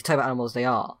the type of animals they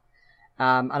are.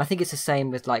 And I think it's the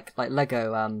same with like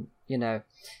Lego.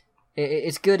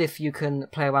 It's good if you can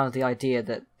play around with the idea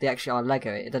that they actually are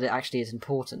Lego, that it actually is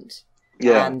important.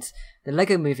 Yeah. And the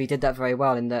Lego movie did that very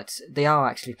well in that they are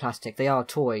actually plastic, they are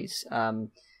toys.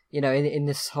 In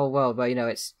this whole world where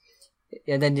it's,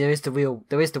 and then there is the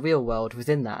real world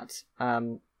within that.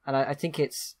 And I think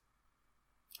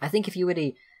if you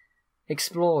really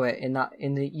explore it in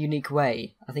the unique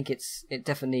way, I think it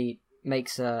definitely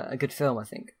makes a good film, I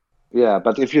think. Yeah,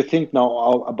 but if you think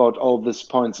now about all these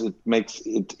points, it makes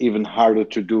it even harder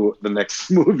to do the next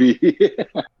movie.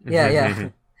 Yeah.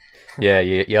 Yeah,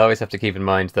 you always have to keep in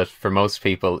mind that for most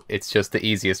people, it's just the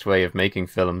easiest way of making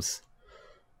films,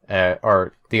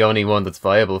 or the only one that's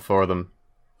viable for them.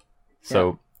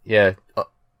 So yeah,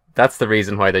 that's the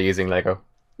reason why they're using Lego.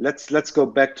 Let's go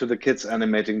back to the kids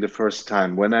animating the first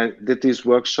time. When I did these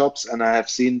workshops and I have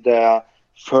seen their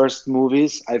first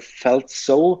movies, I felt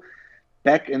so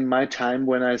back in my time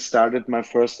when I started my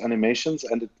first animations,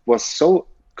 and it was so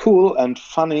cool and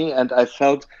funny, and I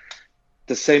felt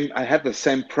the same. I had the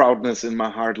same proudness in my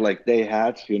heart like they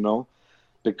had,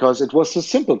 because it was so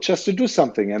simple just to do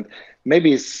something. And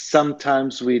maybe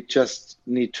sometimes we just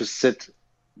need to sit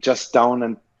just down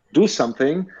and do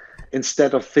something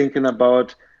instead of thinking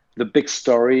about the big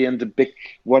story and the big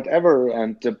whatever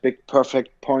and the big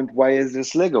perfect point. Why is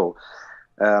this Lego?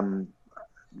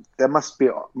 There must be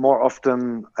more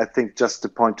often, I think, just the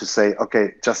point to say,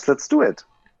 okay, just let's do it.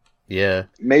 Yeah.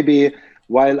 Maybe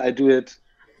while I do it,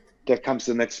 there comes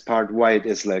the next part why it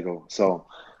is Lego. So,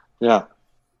 yeah.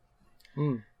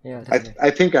 Yeah.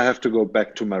 I think I have to go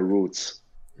back to my roots.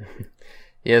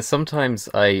 Yeah, sometimes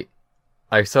I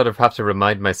I sort of have to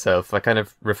remind myself, I kind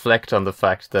of reflect on the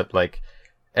fact that like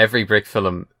every brick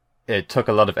film, it took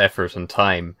a lot of effort and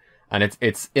time, and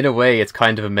it's in a way it's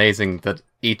kind of amazing that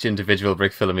each individual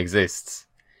brick film exists.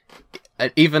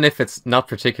 Even if it's not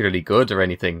particularly good or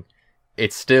anything,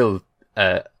 it's still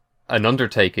an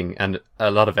undertaking and a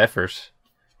lot of effort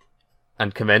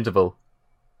and commendable.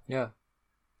 Yeah.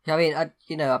 Yeah,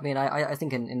 I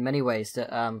think in many ways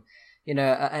that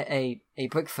a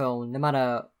brick film, no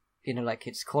matter like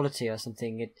its quality or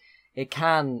something, it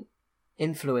can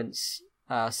influence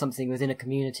something within a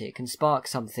community. It can spark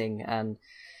something, and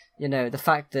the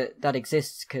fact that that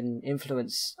exists can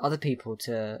influence other people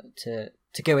to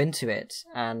go into it.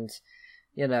 And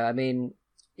a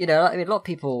lot of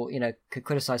people could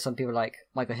criticize some people like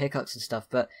Michael Hickox and stuff,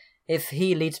 but if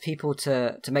he leads people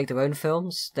to make their own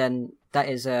films, then that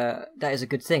is a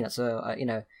good thing. That's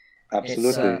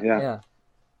absolutely,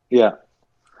 yeah.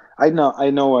 I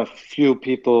know a few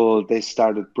people. They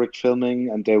started brick filming,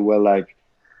 and they were like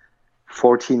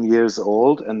 14 years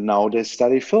old, and now they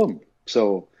study film.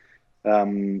 So I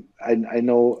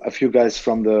know a few guys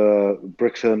from the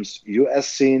brick films US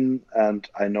scene, and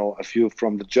I know a few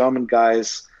from the German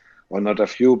guys, or not a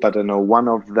few, but I know one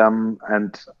of them,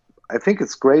 and I think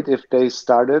it's great if they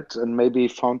started and maybe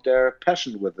found their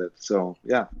passion with it. So,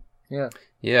 yeah.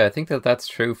 Yeah, I think that's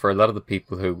true for a lot of the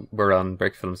people who were on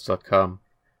brickfilms.com.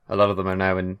 A lot of them are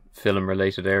now in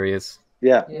film-related areas.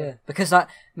 Yeah. Yeah, because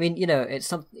it's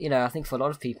some, I think for a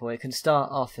lot of people, it can start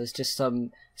off as just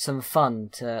some fun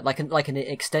to like an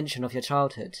extension of your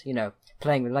childhood,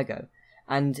 playing with Lego,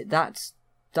 and that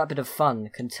bit of fun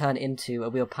can turn into a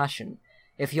real passion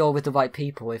if you're with the right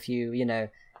people. If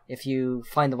you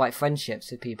find the right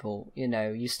friendships with people,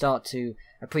 you start to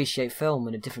appreciate film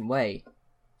in a different way,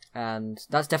 and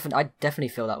that's I definitely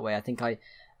feel that way. I think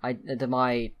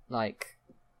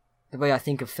the way I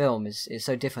think of film is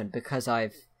so different because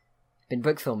I've been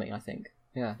brick filming, I think.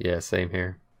 Yeah. Yeah, same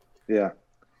here. Yeah.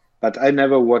 But I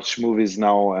never watch movies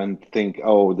now and think,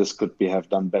 oh, this could have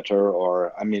done better.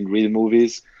 Or, real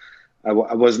movies. I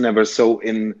was never so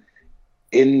in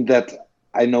that.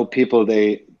 I know people,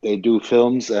 they do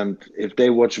films, and if they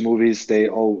watch movies, they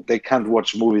can't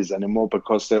watch movies anymore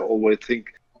because they always think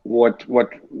what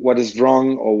is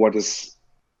wrong or what is...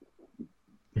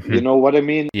 You know what I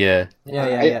mean? Yeah.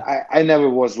 I never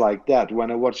was like that.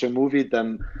 When I watch a movie,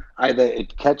 then either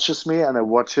it catches me and I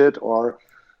watch it, or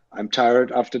I'm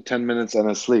tired after 10 minutes and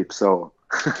I sleep. So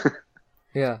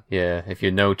yeah. If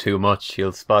you know too much,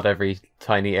 you'll spot every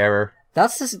tiny error.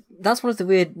 That's one of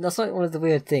the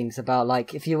weird things about,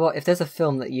 like, if there's a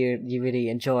film that you really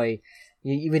enjoy,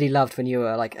 you really loved when you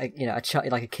were like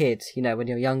a kid, when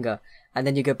you're younger, and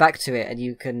then you go back to it and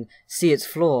you can see its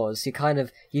flaws.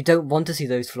 You don't want to see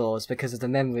those flaws because of the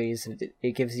memories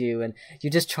it gives you, and you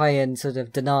just try and sort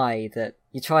of deny that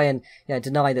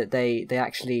they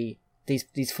actually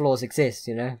these flaws exist.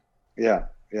 Yeah.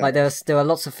 Like there are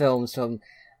lots of films from,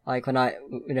 like,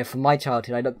 when from my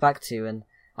childhood I look back to, and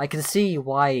I can see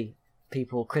why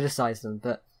people criticize them,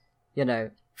 but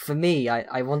for me,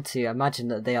 I want to imagine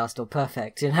that they are still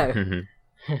perfect.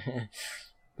 Mm-hmm.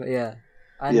 But yeah.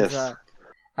 And, yes.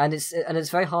 And it's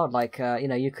very hard. Like,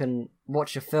 you can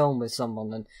watch a film with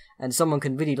someone, and someone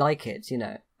can really like it,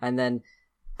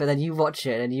 but then you watch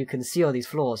it and you can see all these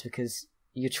flaws because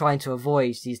you're trying to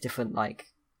avoid these different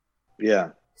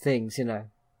things,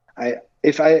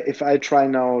 If I try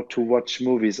now to watch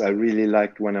movies I really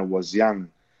liked when I was young,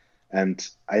 and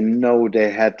I know they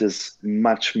had this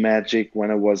much magic when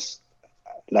I was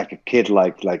like a kid,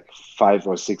 like 5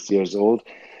 or 6 years old,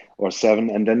 or 7,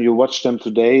 and then you watch them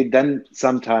today, then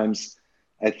sometimes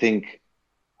I think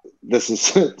this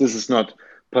is not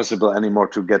possible anymore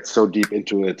to get so deep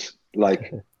into it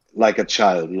like a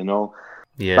child,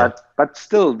 Yeah. But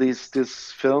still, these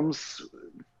films,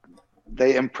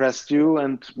 they impressed you,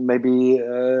 and maybe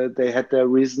they had their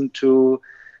reason to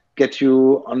get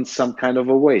you on some kind of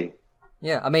a way.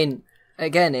 Yeah,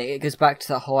 again, it goes back to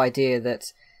that whole idea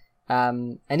that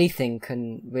anything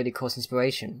can really cause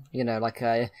inspiration,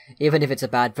 even if it's a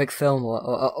bad brick film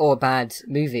or a bad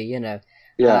movie,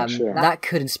 Sure. that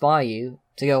could inspire you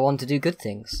to go on to do good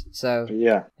things. So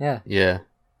yeah.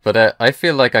 But I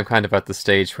feel like I'm kind of at the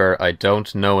stage where I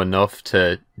don't know enough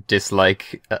to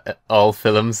dislike all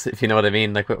films, if you know what I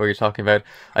mean, like what you're talking about.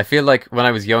 I feel like when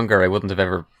I was younger, I wouldn't have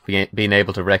ever been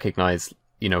able to recognize,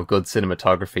 good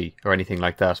cinematography or anything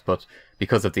like that. But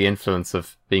because of the influence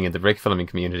of being in the brick filming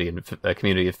community and a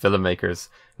community of filmmakers,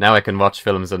 now I can watch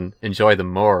films and enjoy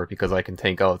them more because I can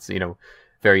think, oh, it's,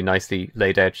 very nicely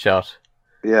laid out shot.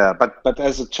 Yeah, but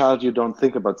as a child, you don't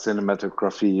think about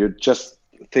cinematography. You just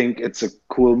think it's a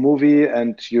cool movie,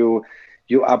 and you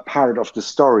you are part of the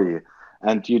story,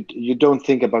 and you don't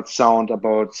think about sound,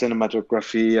 about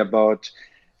cinematography, about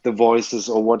the voices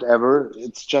or whatever.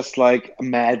 It's just like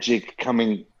magic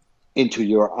coming into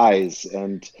your eyes.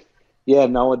 And yeah,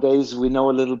 nowadays we know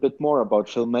a little bit more about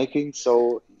filmmaking.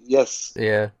 So yes,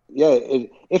 Yeah. yeah,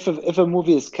 if a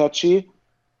movie is catchy,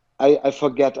 I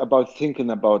forget about thinking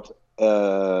about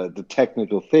the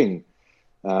technical thing.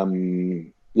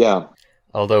 Yeah.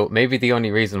 Although maybe the only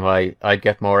reason why I'd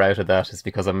get more out of that is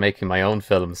because I'm making my own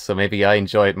films. So maybe I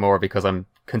enjoy it more because I'm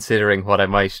considering what I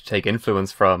might take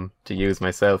influence from to use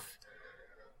myself.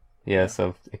 Yeah,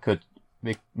 so it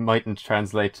mightn't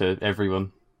translate to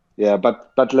everyone. Yeah,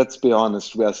 but let's be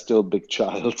honest, we are still big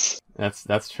childs.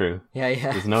 That's true. Yeah,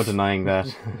 yeah. There's no denying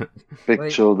that. Big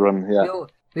children, yeah.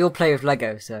 We all play with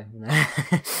Lego, so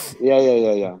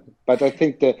Yeah. But I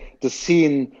think the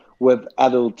scene with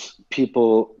adult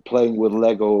people playing with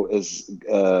Lego is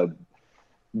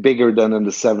bigger than in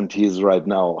the 70s right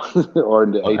now, or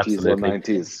in the 80s or Absolutely.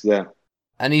 90s. Yeah.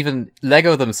 And even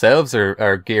Lego themselves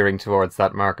are gearing towards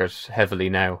that market heavily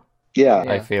now, Yeah.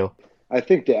 I feel. I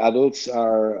think the adults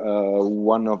are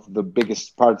one of the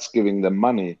biggest parts giving them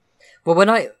money. well,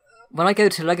 when I go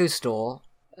to Lego store,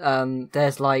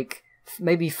 there's like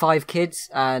maybe 5 kids,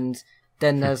 and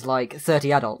then there's like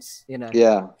 30 adults. You know.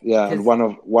 Yeah, and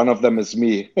one of them is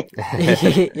me.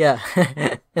 Yeah.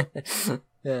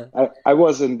 Yeah. I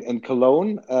was in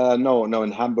Cologne. No,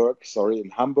 in Hamburg. Sorry, in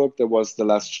Hamburg there was the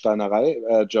last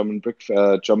Steinerei,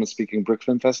 German speaking brick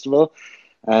film festival,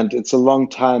 and it's a long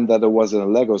time that I was in a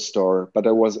Lego store, but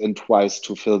I was in twice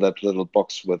to fill that little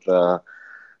box with the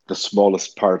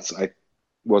smallest parts I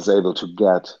was able to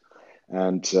get.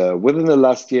 And within the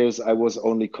last years, I was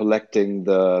only collecting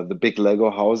the big Lego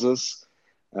houses.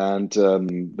 And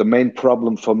the main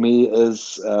problem for me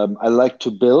is I like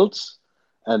to build,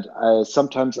 and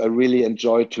sometimes I really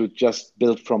enjoy to just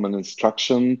build from an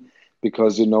instruction,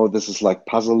 because this is like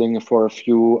puzzling for a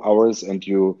few hours, and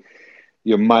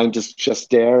your mind is just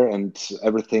there, and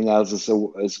everything else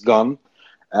is gone.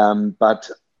 But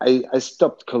I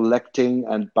stopped collecting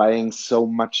and buying so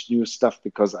much new stuff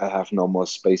because I have no more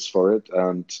space for it,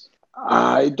 and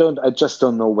I just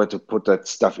don't know where to put that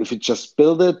stuff. If you just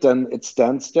build it, then it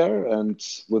stands there. And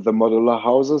with the modular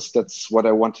houses, that's what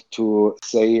I wanted to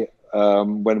say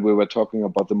when we were talking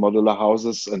about the modular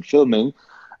houses and filming.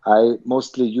 I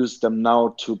mostly use them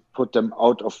now to put them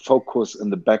out of focus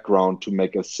in the background to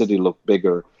make a city look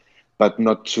bigger, but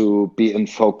not to be in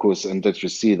focus and that you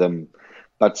see them.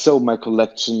 But so my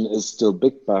collection is still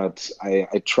big, but I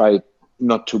try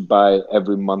not to buy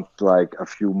every month like a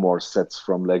few more sets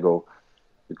from Lego,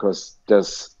 because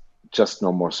there's just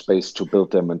no more space to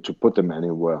build them and to put them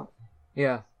anywhere.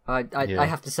 Yeah. I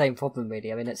have the same problem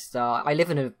really. I mean, it's I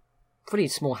live in a pretty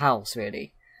small house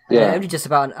really. And I only just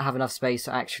about have enough space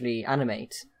to actually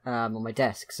animate on my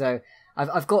desk. So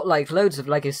I've got like loads of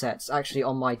Lego sets actually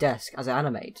on my desk as I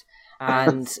animate,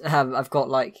 and I've got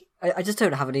like I just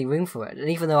don't have any room for it. And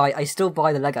even though I still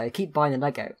buy the Lego, I keep buying the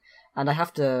Lego, and I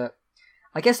have to.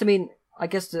 I guess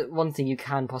the one thing you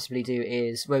can possibly do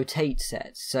is rotate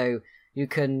sets, so you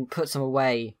can put some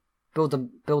away, build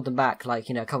them back like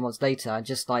a couple months later, and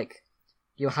just like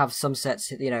you'll have some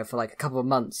sets for like a couple of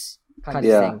months kind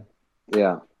of thing.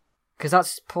 Yeah. Because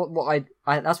that's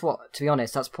what to be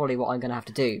honest, that's probably what I'm going to have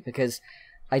to do, because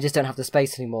I just don't have the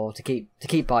space anymore to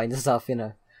keep buying the stuff.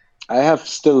 I have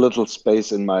still little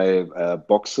space in my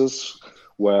boxes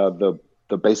where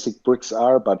the basic bricks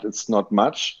are, but it's not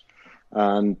much.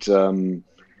 And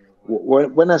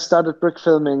when I started brick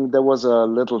filming, there was a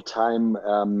little time,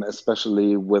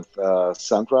 especially with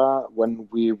Sandra, when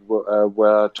we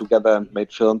were together and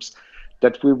made films,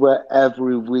 that we were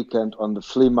every weekend on the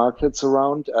flea markets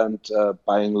around and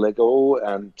buying Lego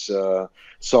and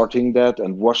sorting that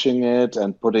and washing it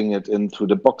and putting it into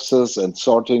the boxes and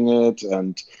sorting it.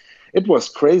 And it was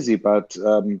crazy, but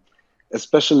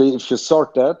especially if you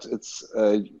sort that, it's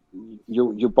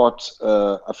you bought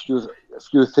a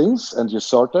few things and you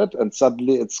sort it, and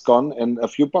suddenly it's gone in a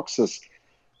few boxes.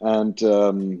 And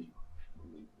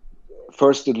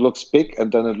first it looks big,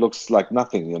 and then it looks like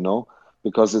nothing,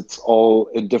 because it's all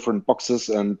in different boxes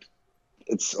and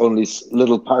it's only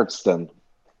little parts then.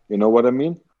 You know what I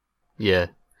mean? Yeah.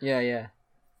 Yeah.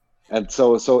 And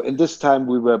so in this time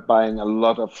we were buying a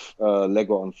lot of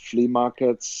Lego on flea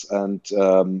markets, and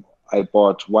I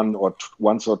bought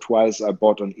once or twice I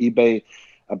bought on eBay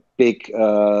a big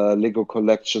Lego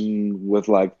collection with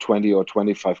like 20 or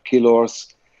 25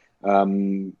 kilos,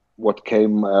 what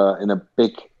came in a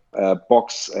big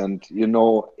box. And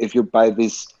if you buy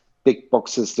these big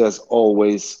boxes, there's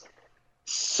always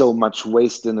so much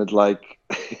waste in it, like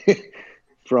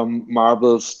from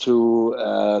marbles to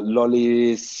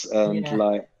lollies and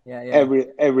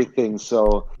everything.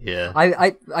 So Yeah.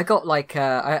 I got like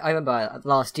I remember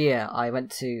last year I went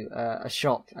to a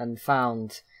shop and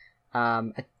found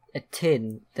a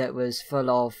tin that was full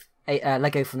of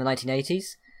Lego from the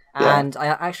 1980s, and I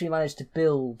actually managed to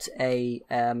build a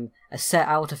set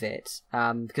out of it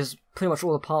because pretty much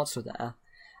all the parts were there.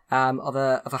 Of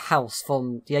a house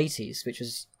from the 80s, which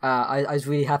was I was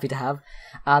really happy to have.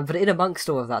 But in amongst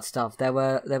all of that stuff, there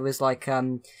was like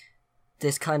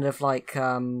this kind of like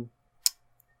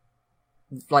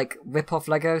rip-off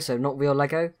Lego, so not real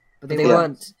Lego, but they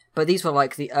weren't. But these were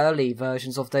like the early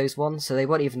versions of those ones, so they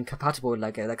weren't even compatible with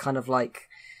Lego. They're kind of like,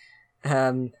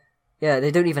 they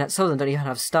don't even. Some of them don't even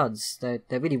have studs. They're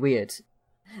really weird.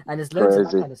 And there's loads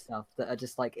of that kind of stuff that are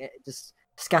just like just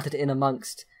scattered in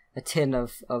amongst a tin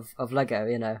of Lego,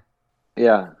 you know.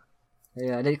 Yeah.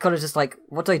 Yeah, and it kind of just like,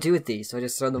 what do I do with these? Do I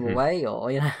just throw them away, or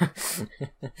you know?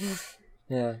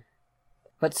 Yeah.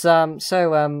 But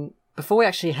before we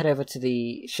actually head over to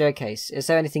the showcase, is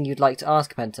there anything you'd like to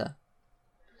ask Penta?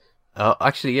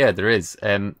 Actually, yeah, there is.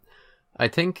 I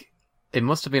think it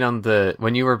must have been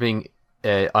when you were being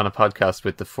on a podcast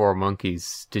with the Four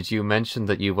Monkeys. Did you mention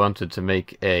that you wanted to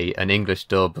make an English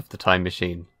dub of the Time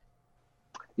Machine?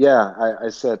 Yeah, I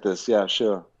said this. Yeah,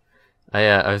 sure.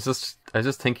 I was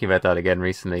just thinking about that again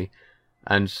recently,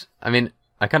 and I mean,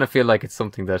 I kind of feel like it's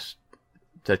something that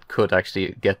could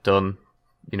actually get done.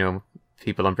 You know,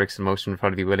 people on Bricks in Motion would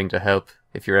probably be willing to help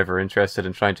if you're ever interested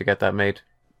in trying to get that made.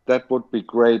 That would be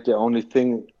great. The only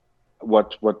thing,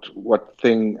 what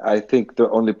thing I think the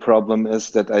only problem is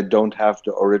that I don't have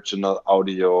the original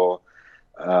audio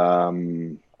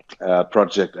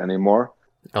project anymore.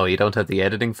 Oh, you don't have the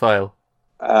editing file?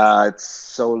 It's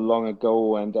so long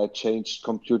ago, and I changed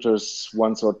computers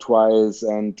once or twice,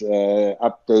 and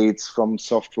updates from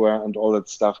software and all that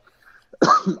stuff.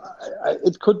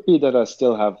 It could be that I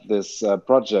still have this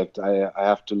project. I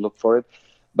have to look for it.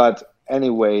 But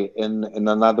anyway, in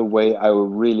another way, I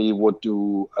really would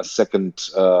do a second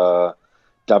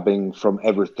dubbing from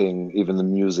everything, even the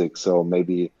music. So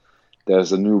maybe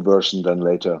there's a new version then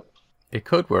later. It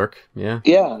could work, yeah.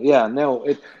 Yeah. No,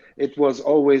 it was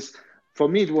always... For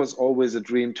me, it was always a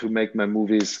dream to make my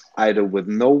movies either with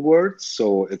no words,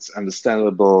 so it's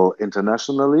understandable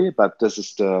internationally, but this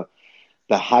is the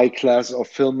high class of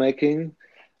filmmaking,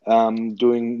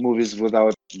 doing movies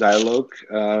without dialogue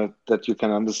that you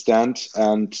can understand.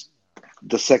 And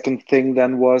the second thing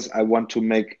then was I want to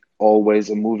make always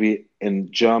a movie in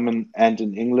German and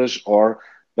in English, or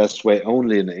best way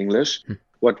only in English.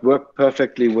 What worked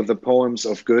perfectly with the poems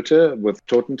of Goethe, with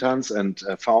Totentanz and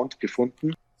Found,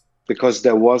 Gefunden, because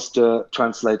there was the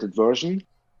translated version,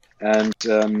 and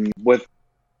with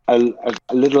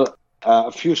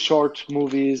a few short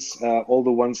movies, all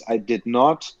the ones I did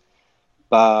not,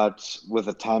 but with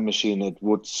a Time Machine, it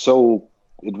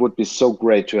would be so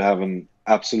great to have an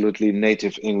absolutely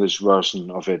native English version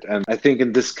of it. And I think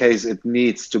in this case, it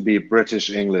needs to be British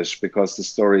English because the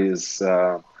story is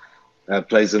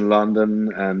plays in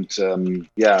London, and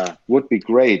would be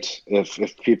great if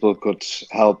people could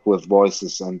help with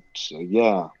voices, and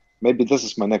maybe this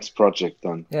is my next project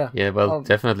then. Yeah, well,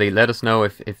 definitely let us know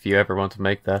if you ever want to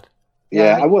make that.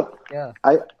 I will. Yeah,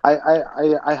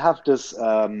 I have this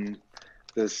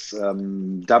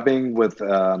dubbing with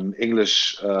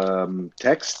English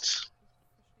text,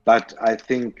 but I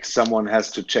think someone has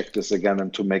to check this again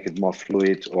and to make it more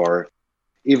fluid, or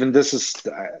even this is,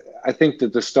 I think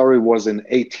that the story was in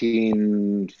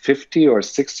 1850 or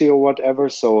 60 or whatever.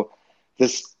 So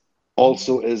this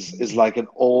also is like an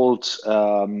old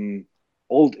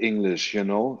English,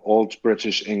 old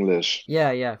British English.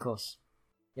 Yeah, of course.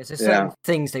 Yeah, so certain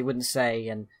things they wouldn't say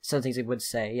and certain things they would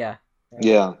say,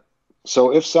 Yeah.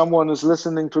 So if someone is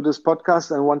listening to this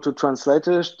podcast and want to translate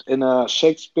it in a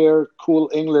Shakespeare cool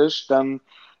English, then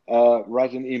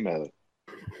write an email.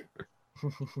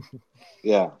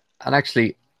 Yeah. And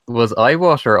actually, was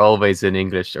Eyewater always in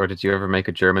English, or did you ever make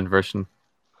a German version?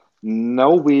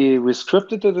 No, we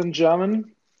scripted it in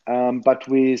German, but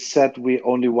we said we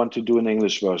only want to do an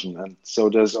English version. And so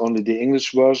there's only the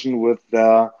English version with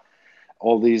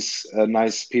all these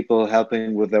nice people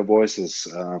helping with their voices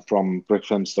from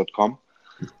brickfilms.com.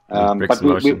 But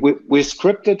we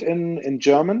scripted in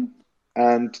German,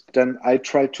 and then I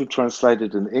tried to translate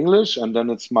it in English, and then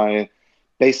it's my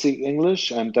basic English,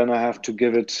 and then I have to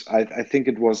give it, I think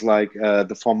it was like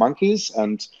the Four Monkeys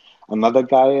and another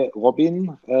guy,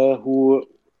 Robin, who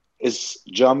is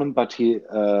German, but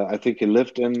I think he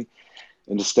lived in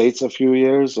the States a few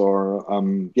years,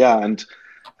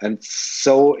 and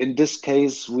so in this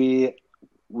case we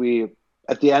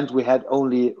at the end we had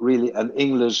only really an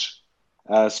English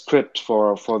script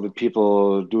for the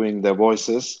people doing their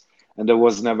voices, and there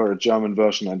was never a German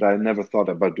version, and I never thought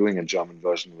about doing a German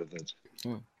version with it.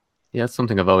 Yeah, it's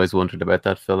something I've always wondered about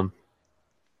that film.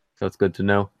 So it's good to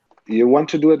know. You want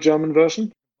to do a German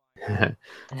version?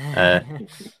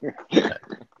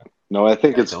 No, I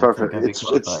think it's perfect.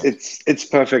 It's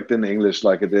perfect in English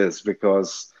like it is,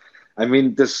 because I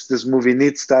mean this movie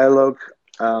needs dialogue,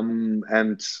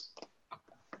 and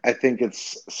I think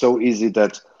it's so easy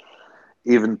that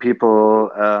even people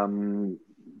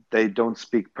they don't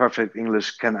speak perfect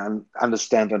English can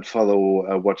understand and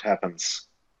follow what happens.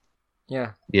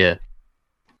 Yeah. Yeah.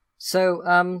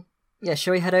 So yeah,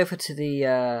 shall we head over to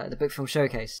the Brick Film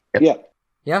Showcase? Yep. Yeah.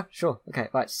 Yeah, sure. Okay,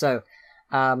 right. So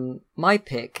my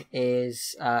pick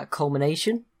is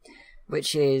Culmination,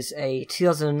 which is a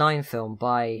 2009 film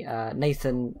by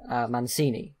Nathan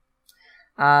Mancini.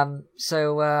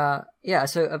 So a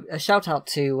shout out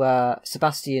to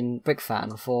Sebastian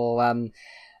Brickfan for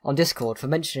on Discord for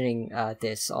mentioning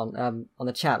this on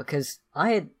the chat, because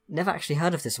I had never actually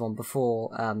heard of this one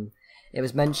before it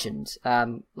was mentioned.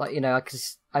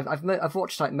 Because I've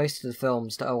watched like most of the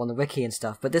films that are on the wiki and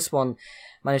stuff, but this one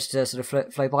managed to sort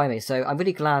of flow by me. So I'm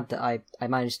really glad that I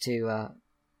managed to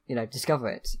discover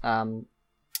it.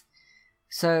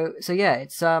 So yeah,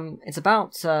 it's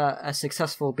about a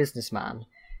successful businessman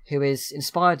who is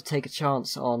inspired to take a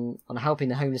chance on helping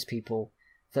the homeless people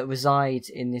that reside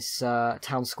in this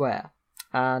town square,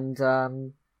 and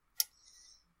through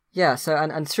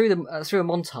a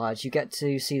montage you get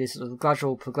to see this sort of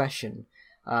gradual progression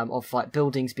of like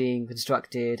buildings being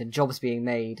constructed and jobs being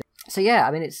made. So yeah,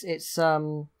 I mean it's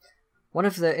one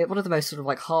of the most sort of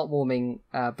like heartwarming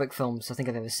brick films I think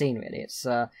I've ever seen. Really, it's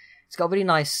got a really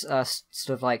nice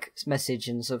sort of like message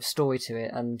and sort of story to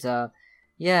it, and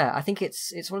yeah, I think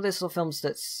it's one of those sort of films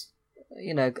that's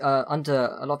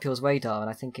under a lot of people's radar, and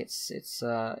I think it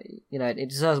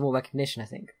deserves more recognition, I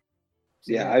think.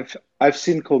 So, yeah, I've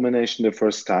seen Culmination the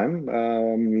first time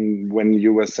when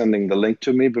you were sending the link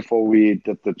to me before we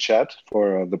did the chat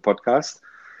for the podcast,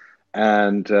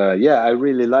 and I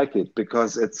really like it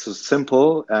because it's so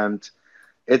simple, and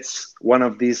it's one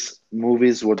of these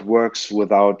movies what works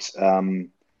without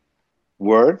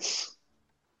words.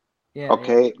 yeah,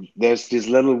 Okay, there's these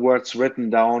little words written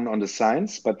down on the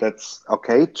signs, but that's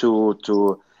okay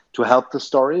to help the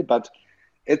story. But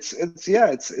it's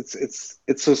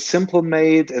so simple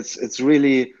made. It's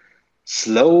really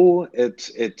slow.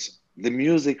 The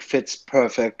music fits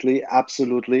perfectly,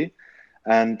 absolutely,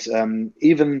 and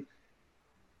even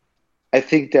I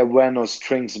think there were no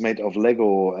strings made of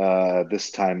Lego this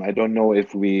time. I don't know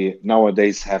if we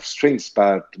nowadays have strings,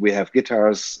 but we have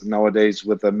guitars nowadays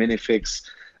with a minifix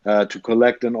to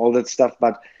collect and all that stuff.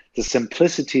 But the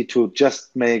simplicity to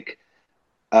just make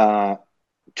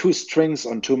two strings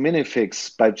on two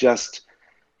minifigs by just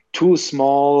two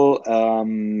small,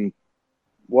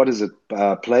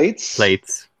 plates?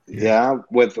 Plates. Yeah,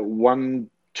 with 1,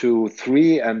 2,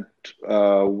 3 and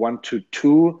 1 to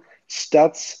 2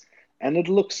 studs. And it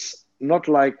looks not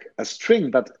like a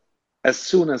string, but as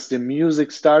soon as the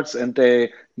music starts and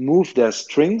they move their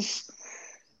strings,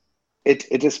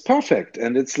 it is perfect,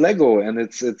 and it's Lego, and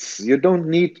it's you don't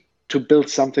need to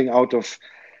build something out of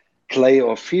clay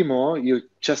or Fimo. You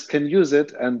just can use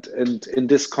it, and in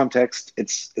this context,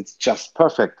 it's just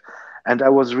perfect. And I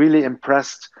was really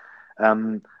impressed.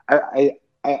 I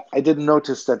didn't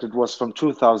notice that it was from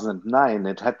 2009.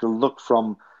 It had to look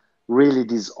from really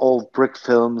these old brick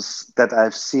films that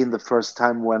I've seen the first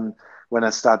time when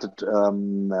I started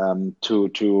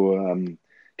to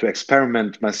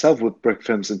experiment myself with brick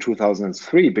films in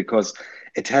 2003, because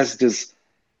it has this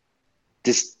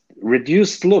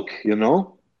reduced look,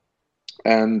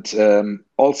 and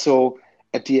also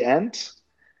at the end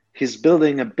he's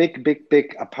building a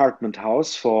big apartment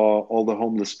house for all the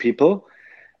homeless people,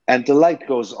 and the light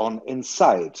goes on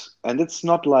inside, and it's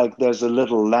not like there's a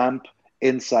little lamp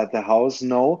inside the house.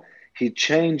 No, he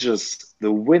changes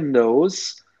the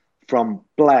windows from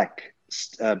black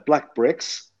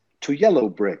bricks to yellow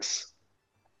bricks,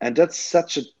 and that's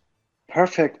such a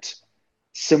perfect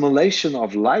simulation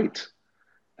of light.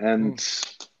 And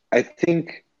I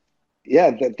think,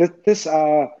 yeah, these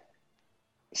are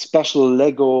special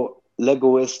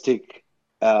Legoistic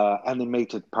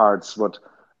animated parts what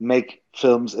make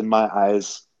films, in my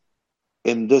eyes,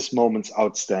 in this moments,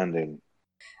 outstanding.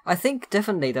 I think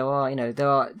definitely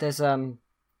there's a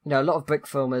lot of brick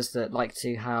filmers that like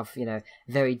to have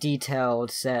very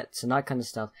detailed sets and that kind of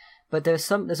stuff, but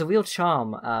there's a real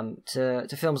charm to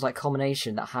films like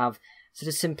Culmination that have sort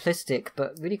of simplistic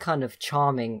but really kind of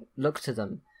charming look to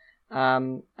them.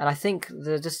 And I think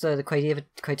the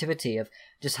creativity of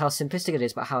just how simplistic it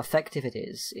is, but how effective it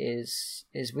is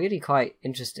really quite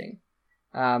interesting.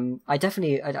 I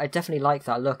definitely like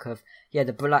that look of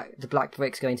the black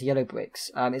bricks going to yellow bricks.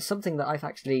 It's something that I've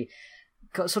actually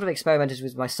sort of experimented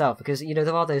with myself, because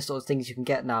there are those sort of things you can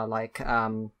get now, like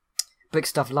brick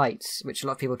stuff lights, which a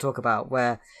lot of people talk about,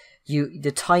 where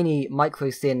the tiny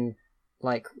micro thin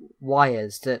like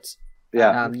wires that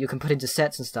you can put into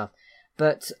sets and stuff.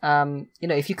 But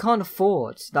if you can't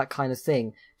afford that kind of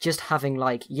thing, just having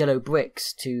like yellow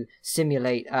bricks to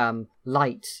simulate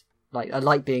light, like a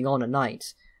light being on at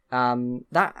night,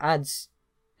 that adds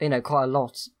quite a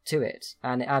lot to it,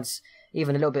 and it adds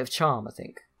even a little bit of charm, I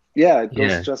think. Yeah, it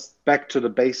goes just back to the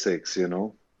basics,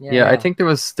 Yeah, I think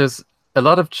there's a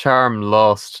lot of charm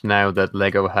lost now that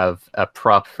Lego have a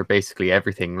prop for basically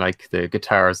everything, like the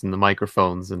guitars and the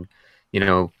microphones and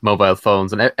mobile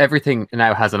phones, and everything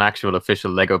now has an actual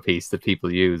official Lego piece that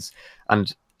people use.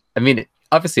 And I mean,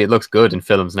 obviously it looks good in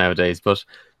films nowadays, but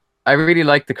I really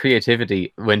like the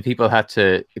creativity when people had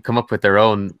to come up with their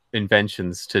own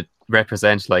inventions to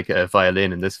represent like a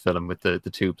violin in this film with the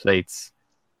two plates.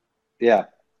 Yeah,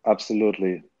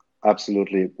 absolutely.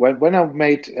 When I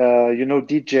made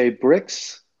DJ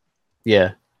Bricks.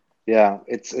 Yeah. Yeah,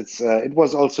 it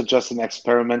was also just an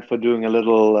experiment for doing a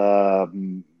little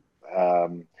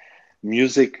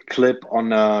music clip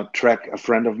on a track a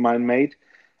friend of mine made.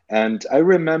 And I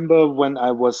remember when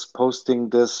I was posting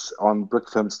this on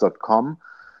brickfilms.com,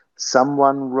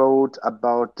 someone wrote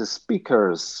about the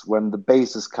speakers when the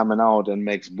bass is coming out and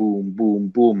makes boom, boom,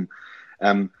 boom.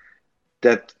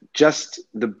 That just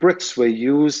the bricks were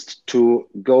used to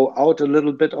go out a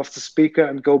little bit of the speaker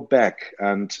and go back.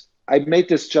 And I made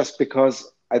this just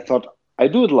because I thought I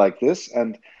do it like this.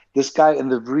 And this guy in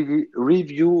the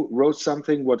review wrote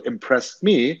something what impressed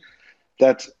me,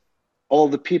 that all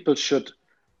the people should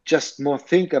just more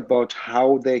think about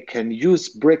how they can use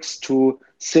bricks to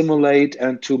simulate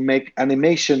and to make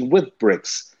animation with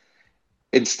bricks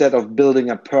instead of building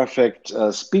a perfect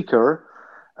speaker.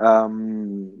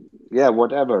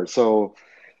 Whatever. So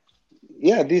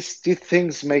these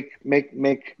things make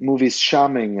movies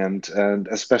charming, and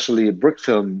especially a brick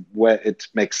film where it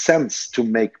makes sense to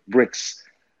make bricks,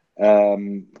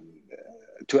 to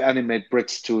animate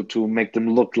bricks to make them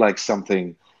look like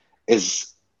something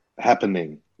is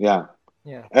happening.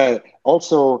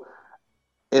 Also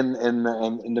in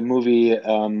the movie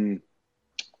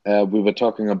we were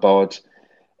talking about,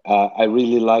 I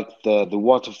really liked the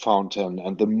water fountain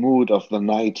and the mood of the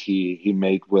night he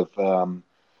made with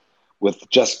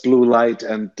just blue light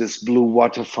and this blue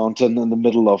water fountain in the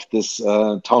middle of this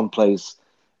town place,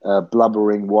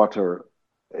 blubbering water.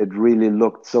 It really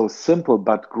looked so simple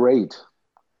but great.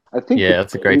 I think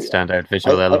that's a great standout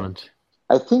visual element.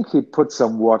 I think he put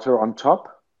some water on top.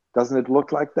 Doesn't it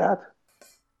look like that?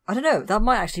 I don't know. That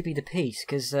might actually be the piece,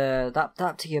 because that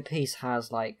particular piece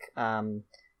has like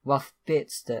rough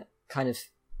bits that kind of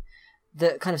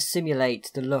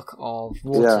simulate the look of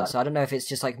water. Yeah. So I don't know if it's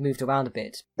just like moved around a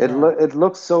bit. It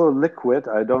looks so liquid.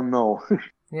 I don't know.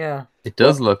 Yeah. It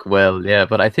does look well,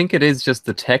 but I think it is just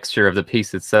the texture of the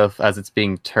piece itself as it's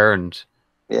being turned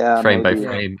frame by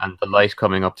frame and the light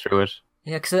coming up through it.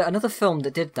 Yeah, because another film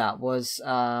that did that was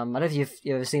I don't know if you've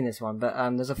ever seen this one, but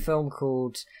there's a film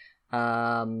called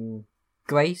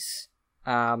Grace,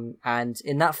 and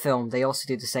in that film they also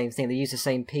do the same thing. They use the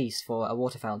same piece for a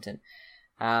water fountain.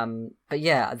 But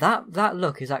yeah, that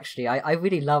look is actually I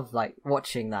really love like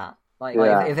watching that. Like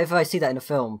if I see that in a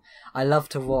film, I love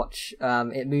to watch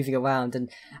it moving around, and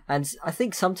I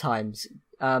think sometimes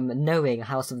knowing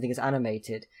how something is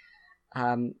animated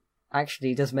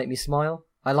actually does make me smile.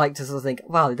 I like to sort of think,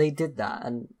 wow, they did that,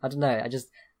 and I don't know, I just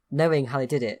knowing how they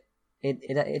did it,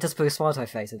 it does put a smile to my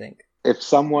face, I think. If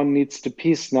someone needs the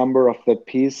piece number of that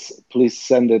piece, please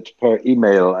send it per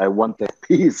email. I want that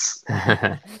piece.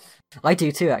 I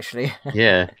do too, actually.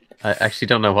 Yeah, I actually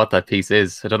don't know what that piece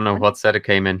is. I don't know what set it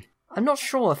came in. I'm not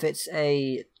sure if it's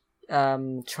a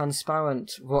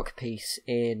transparent rock piece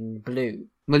in blue.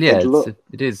 Well, yeah,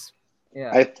 it is.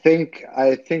 Yeah. I think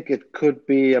it could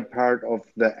be a part of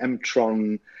the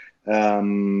Mtron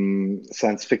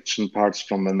science fiction parts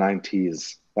from the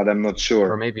 90s, but I'm not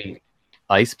sure. Or maybe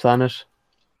Ice Planet.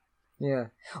 Yeah,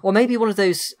 or maybe one of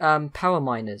those power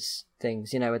miners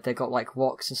things, where they got like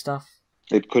rocks and stuff.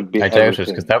 It could be. I doubt it,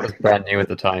 because that was brand new at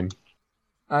the time.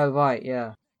 Oh right,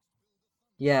 yeah,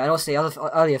 and also the other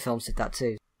earlier films did that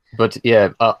too. But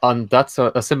yeah, on that's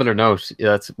a similar note,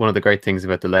 that's one of the great things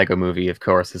about the Lego movie, of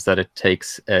course, is that it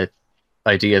takes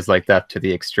ideas like that to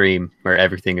the extreme, where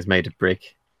everything is made of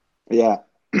brick. Yeah,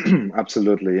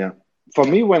 absolutely, yeah. for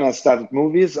me, when I started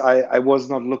movies, I was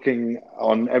not looking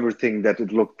on everything that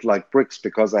it looked like bricks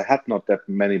because I had not that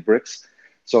many bricks.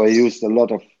 So I used a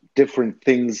lot of different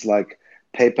things like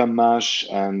paper mache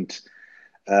and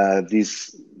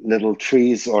these little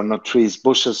trees, or not trees,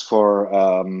 bushes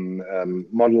for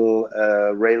model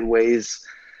railways.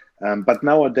 But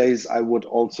nowadays, I would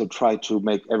also try to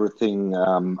make everything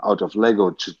out of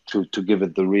Lego to give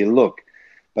it the real look.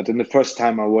 But in the first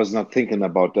time, I was not thinking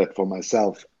about that for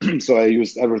myself. So I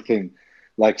used everything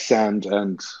like sand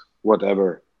and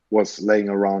whatever was laying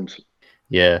around.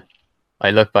 Yeah.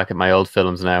 I look back at my old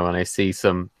films now and I see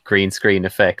some green screen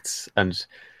effects, and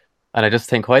I just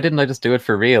think, why didn't I just do it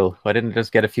for real? Why didn't I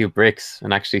just get a few bricks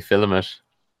and actually film it?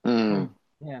 Yeah.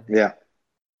 Yeah.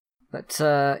 But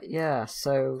yeah,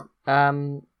 so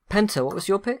Penta, what was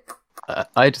your pick?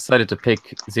 I decided to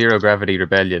pick Zero Gravity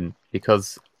Rebellion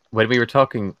because when we were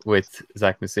talking with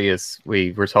Zach Macias,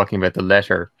 we were talking about The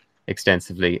Letter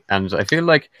extensively, and I feel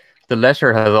like The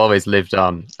Letter has always lived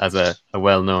on as a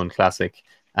well-known classic,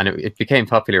 and it became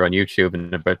popular on YouTube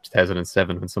in about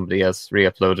 2007 when somebody else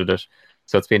re-uploaded it.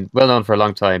 So it's been well known for a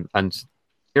long time, and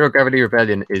Zero Gravity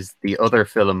Rebellion is the other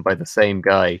film by the same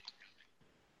guy,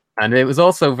 and it was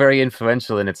also very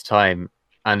influential in its time,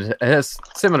 and it has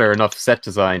similar enough set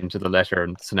design to The Letter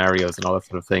and scenarios and all that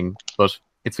sort of thing. But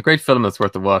it's a great film that's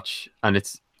worth a watch, and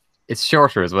it's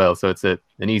shorter as well, so it's an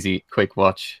easy, quick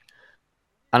watch.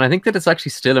 And I think that it's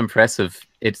actually still impressive.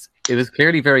 It was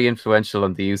clearly very influential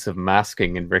on the use of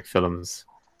masking in brick films,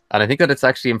 and I think that it's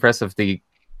actually impressive the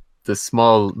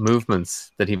small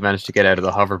movements that he managed to get out of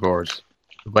the hoverboard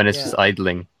when it's just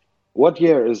idling. What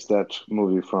year is that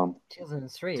movie from?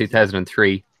 2003.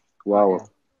 2003. Wow.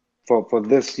 Yeah. For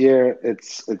this year,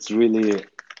 it's really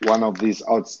one of these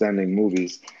outstanding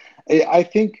movies. I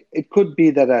think it could be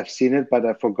that I've seen it, but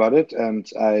I forgot it, and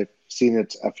I've seen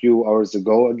it a few hours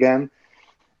ago again.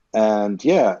 And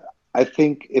yeah, I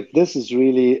think if this is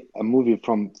really a movie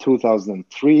from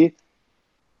 2003,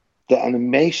 the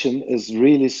animation is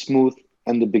really smooth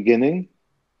in the beginning,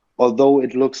 although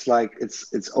it looks like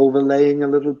it's overlaying a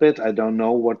little bit. I don't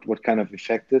know what kind of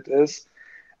effect it is,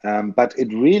 but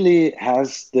it really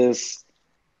has this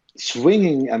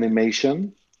swinging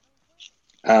animation,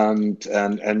 and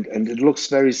it looks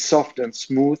very soft and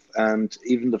smooth, and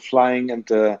even the flying and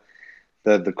the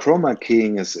chroma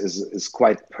keying is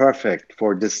quite perfect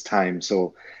for this time.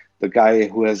 So the guy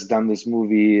who has done this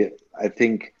movie, I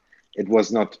think it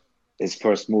was not his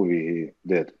first movie he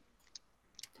did.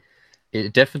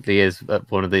 It definitely is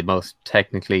one of the most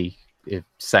technically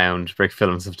sound brick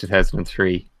films of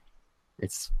 2003.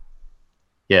 It's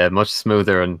much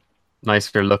smoother and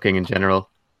nicer looking in general.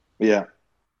 Yeah.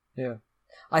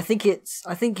 I think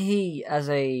he, as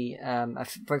a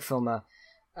brick filmer,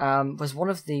 was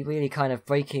one of the really kind of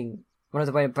breaking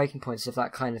points of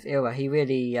that kind of era. He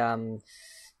really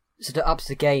sort of ups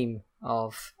the game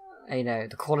of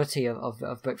the quality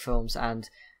of brick films, and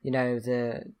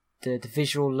the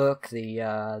visual look,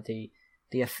 the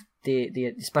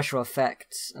special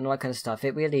effects and all that kind of stuff.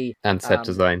 It really and set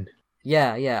design.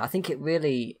 Yeah. I think it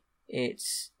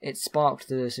sparked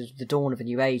the dawn of a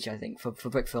new age, I think, for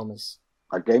brick filmers.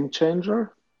 A game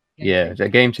changer? Yeah, a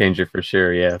game changer for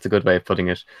sure. Yeah, it's a good way of putting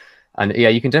it. And yeah,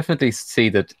 you can definitely see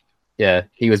that. Yeah,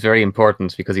 he was very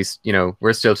important because he's,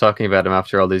 we're still talking about him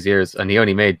after all these years, and he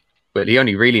only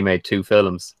really made 2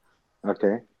 films.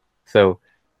 Okay. So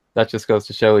that just goes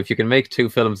to show, if you can make 2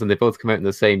 films and they both come out in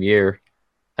the same year,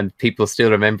 and people still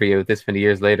remember you this many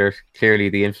years later, clearly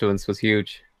the influence was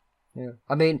huge. Yeah,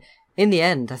 I mean, in the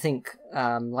end, I think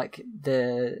like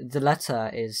the Letter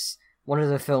is one of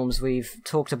the films we've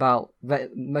talked about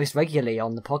most regularly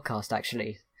on the podcast,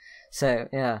 actually. So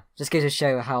yeah, just goes to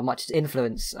show how much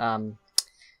influence comes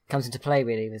into play,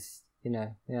 really. With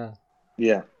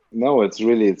Yeah. No, it's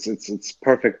really it's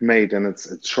perfect made, and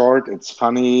it's short, it's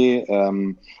funny.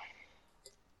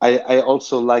 I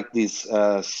also like these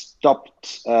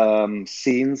stopped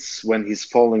scenes when he's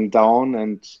falling down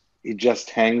and he just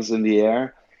hangs in the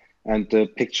air, and the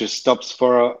picture stops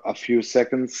for a few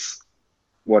seconds.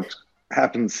 What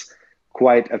happens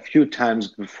quite a few times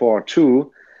before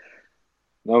too.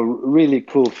 No, really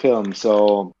cool film.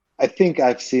 So I think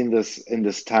I've seen this in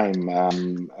this time,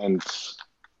 and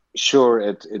sure,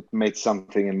 it made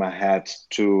something in my head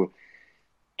to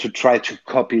try to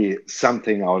copy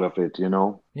something out of it.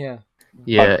 Yeah.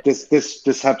 But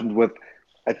this happened with,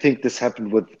 I think this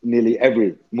happened with nearly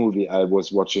every movie I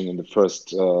was watching in the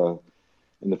first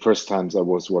times I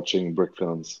was watching brick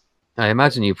films. I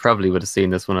imagine you probably would have seen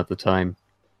this one at the time.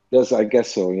 Yes, I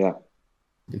guess so. Yeah.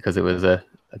 Because it was a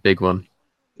big one.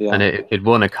 Yeah. And it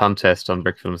won a contest on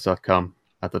brickfilms.com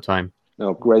at the time.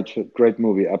 No, great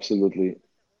movie, absolutely.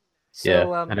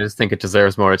 So, And I just think it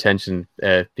deserves more attention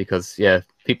because,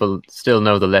 people still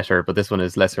know the letter, but this one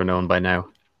is lesser known by now.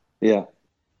 Yeah.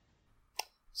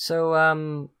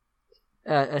 So,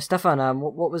 Stefan,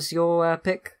 what was your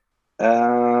pick?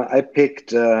 I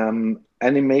picked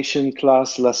Animation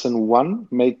Class Lesson 1,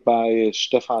 made by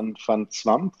Stefan van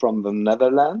Zwam from the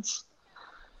Netherlands.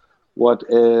 What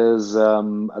is a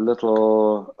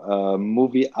little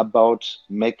movie about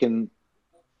making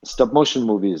stop motion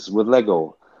movies with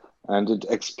Lego. And it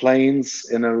explains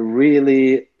in a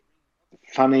really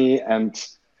funny and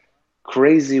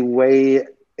crazy way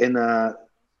in a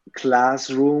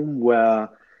classroom where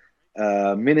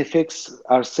minifigs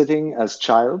are sitting as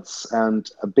childs, and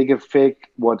a bigger fig,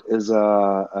 what is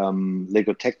a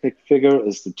Lego Technic figure,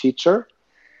 is the teacher.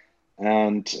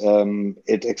 And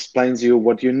it explains you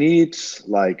what you need,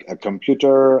 like a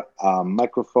computer, a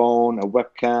microphone, a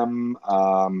webcam,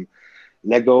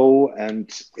 Lego,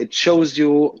 and it shows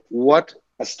you what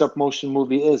a stop motion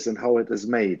movie is and how it is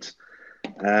made.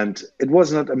 And it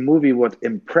was not a movie what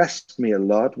impressed me a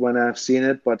lot when I've seen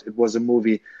it, but it was a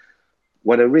movie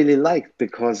what I really liked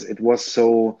because it was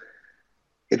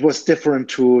different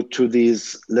to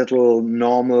these little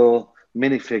normal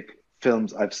minifig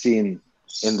films I've seen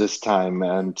in this time.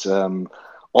 And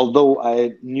although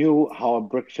I knew how a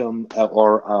brick film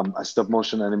or a stop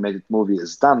motion animated movie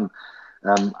is done,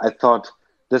 I thought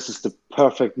this is the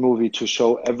perfect movie to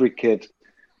show every kid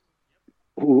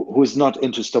who is not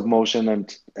into stop motion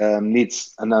and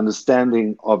needs an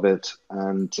understanding of it.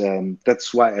 And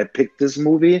that's why I picked this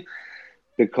movie,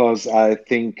 because I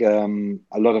think a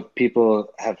lot of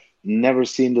people have never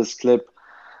seen this clip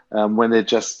when they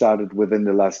just started within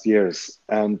the last years.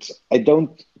 And I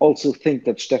don't also think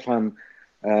that Stefan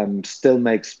still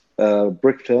makes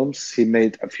brick films. He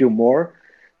made a few more,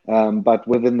 but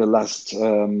within the last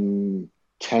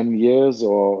 10 years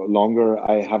or longer,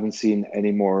 I haven't seen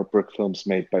any more brick films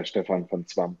made by Stefan van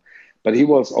Zwam. But he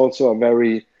was also a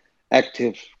very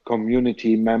active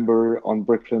community member on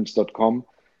brickfilms.com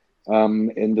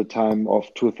in the time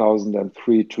of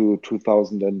 2003 to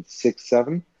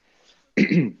 2006-7.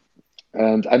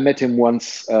 And I met him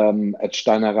once at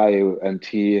Steinerei, and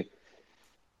he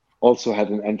also had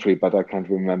an entry, but I can't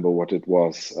remember what it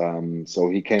was. So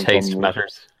he came Taste from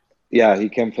matters. Yeah, he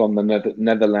came from the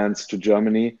Netherlands to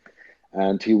Germany,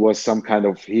 and he was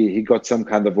he got some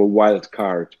kind of a wild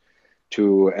card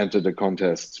to enter the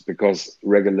contest, because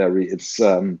regularly it's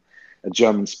a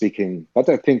German speaking, but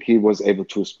I think he was able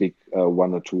to speak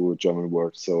one or two German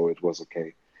words, so it was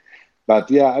okay. But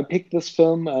yeah, I picked this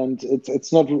film, and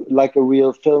it's not like a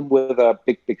real film with a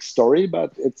big story,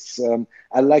 but it's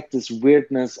I like this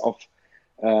weirdness of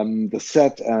the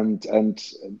set and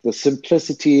the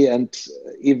simplicity and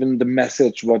even the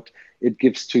message what it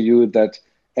gives to you, that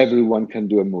everyone can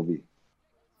do a movie.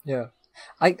 Yeah.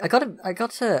 I got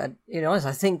to, honest,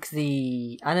 I think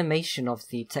the animation of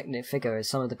the Technic figure is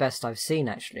some of the best I've seen,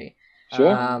 actually.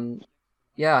 Sure.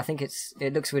 Yeah, I think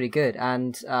it looks really good,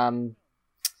 and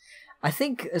I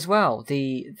think as well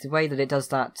the way that it does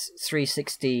that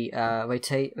 360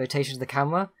 rotation of the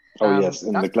camera. Oh yes,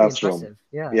 in the classroom.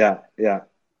 Yeah. Yeah.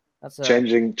 That's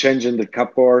changing the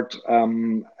cupboard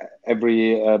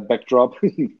every backdrop.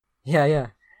 Yeah.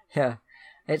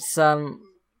 It's I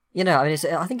mean,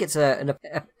 I think it's an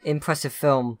impressive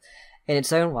film in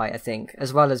its own right, I think,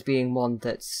 as well as being one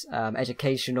that's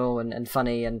educational and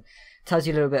funny and tells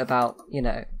you a little bit about,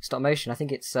 stop motion. I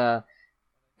think it's a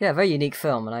very unique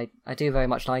film, and I do very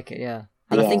much like it, yeah.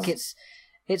 And I think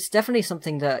it's definitely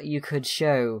something that you could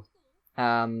show,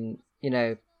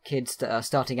 kids that are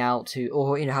starting out to,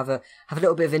 or have a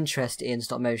little bit of interest in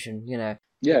stop motion. Yeah,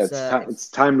 it's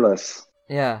timeless.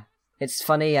 Yeah, it's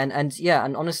funny and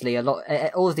honestly,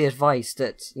 all of the advice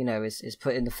that is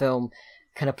put in the film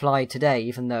can apply today,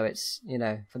 even though it's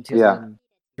from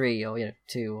 2003 or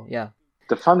 2. Yeah.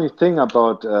 The funny thing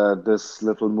about this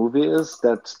little movie is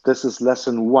that this is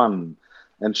lesson 1,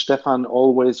 and Stefan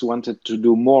always wanted to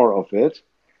do more of it.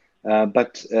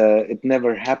 But it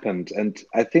never happened. And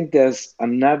I think there's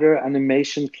another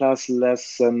animation class,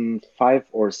 lesson 5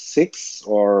 or 6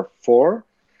 or 4,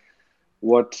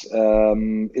 what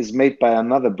is made by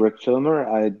another brick filmer.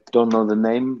 I don't know the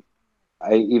name.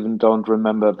 I even don't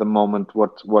remember at the moment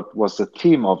what was the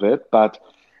theme of it. But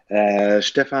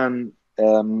Stefan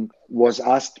was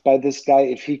asked by this guy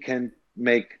if he can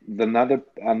make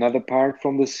another part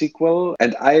from the sequel.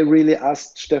 And I really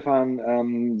asked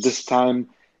Stefan this time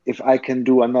if I can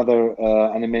do another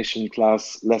animation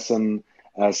class lesson,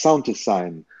 sound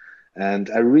design. And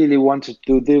I really wanted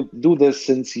to do this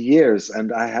since years,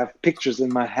 and I have pictures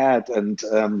in my head, and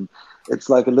it's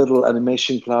like a little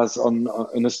animation class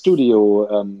in a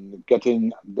studio,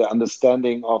 getting the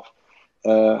understanding of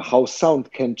how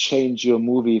sound can change your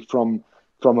movie from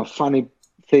a funny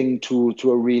thing to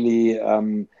a really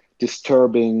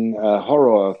disturbing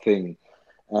horror thing.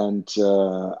 And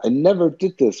I never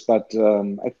did this, but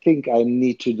I think I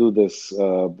need to do this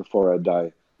before I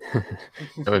die.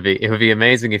 It would be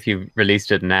amazing if you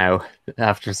released it now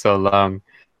after so long.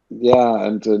 Yeah,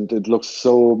 and it looks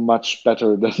so much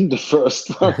better than the first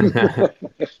one. But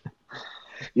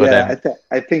Yeah,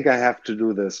 I think I have to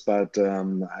do this, but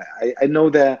I know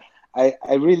that I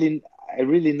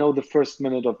really know the first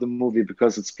minute of the movie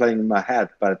because it's playing in my head,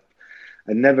 but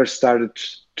I never started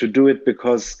to do it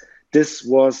because this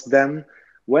was then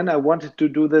when I wanted to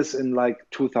do this in like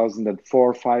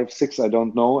 2004, 5, 6, I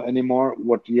don't know anymore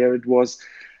what year it was.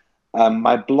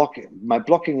 My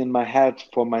blocking in my head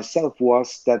for myself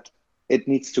was that it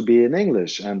needs to be in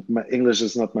English, and English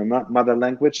is not my mother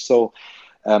language, so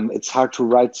it's hard to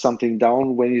write something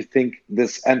down when you think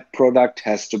this end product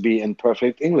has to be in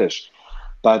perfect English.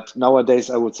 But nowadays,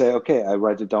 I would say, okay, I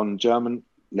write it down in German,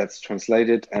 let's translate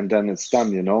it, and then it's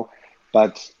done, you know.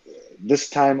 But this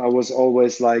time, I was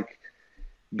always like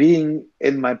being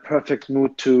in my perfect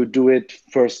mood to do it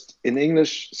first in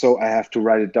English, so I have to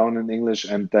write it down in English,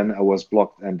 and then I was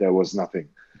blocked, and there was nothing.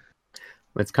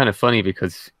 it's kind of funny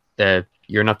because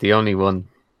you're not the only one.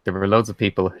 There were loads of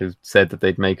people who said that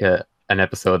they'd make an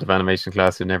episode of animation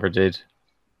class who never did.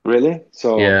 Really?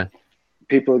 So Yeah.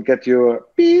 people get your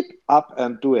beep up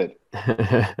and do it.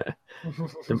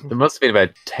 There must have been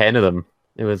about 10 of them.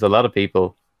 It was a lot of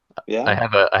people. Yeah.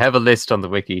 I have a list on the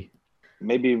wiki.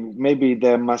 Maybe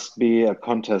there must be a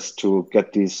contest to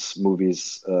get these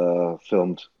movies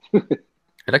filmed.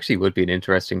 It actually would be an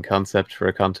interesting concept for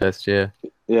a contest, yeah.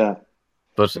 Yeah.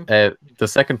 But the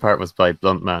second part was by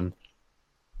Bluntman.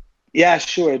 Yeah,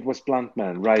 sure, it was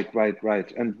Bluntman.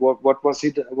 Right. And what was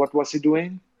he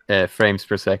doing? Frames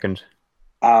per second.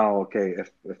 Ah, okay,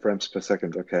 frames per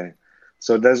second. Okay,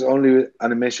 so there's only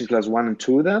animation class 1 and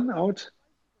 2 then out.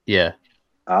 Yeah.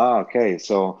 Ah, okay.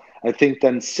 So I think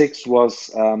then 6 was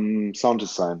sound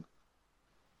design.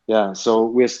 Yeah. So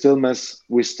we still miss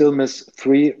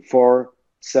 3, 4,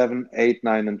 7, 8,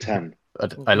 9, and 10.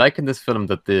 But I like in this film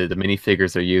that the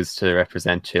minifigures are used to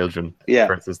represent children Yeah.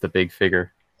 versus the big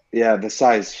figure. Yeah, the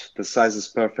size is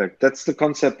perfect. That's the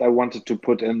concept I wanted to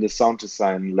put in the sound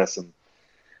design lesson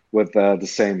with the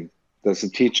same. There's a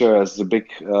teacher as the big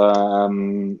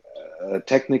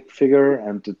Technic figure,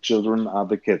 and the children are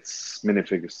the kids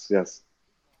minifigures. Yes.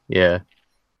 Yeah.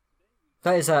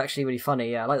 That is actually really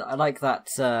funny. Yeah, I like that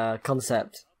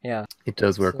concept. Yeah, it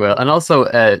does work well, and also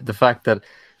the fact that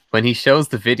when he shows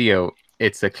the video,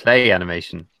 it's a clay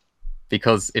animation,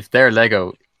 because if they're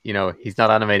Lego, you know, he's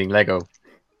not animating Lego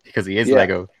because he is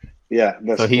Lego. Yeah,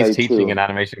 so he's teaching an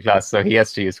animation class, so he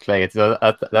has to use clay.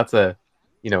 That's a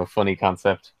funny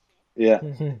concept. Yeah.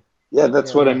 Yeah,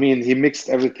 that's what I mean. He mixed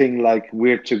everything like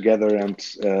weird together, and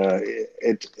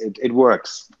it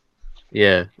works.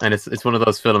 Yeah, and it's one of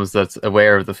those films that's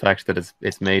aware of the fact that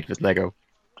it's made with Lego.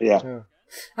 Yeah.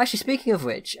 Actually, speaking of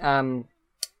which, Stefan,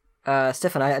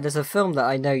 there's a film that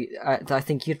I know that I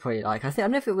think you'd probably like. I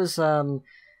don't know if it was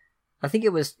I think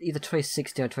it was either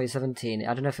 2016 or 2017.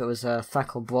 I don't know if it was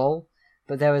Thackle Brawl,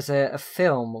 but there was a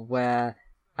film where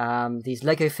these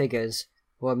Lego figures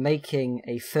were making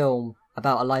a film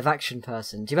about a live action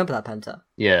person. Do you remember that, Penta?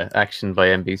 Yeah, Action by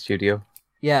MB Studio.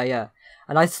 Yeah.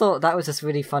 And I thought that was just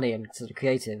really funny and sort of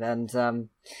creative. And that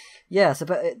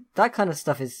kind of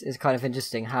stuff is kind of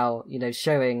interesting. How,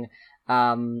 showing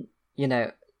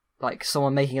like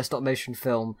someone making a stop motion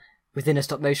film within a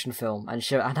stop motion film, and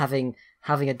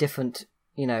having a different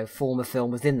form of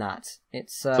film within that.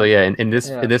 It's so yeah, in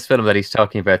this film that he's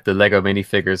talking about, the Lego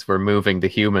minifigures were moving the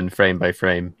human frame by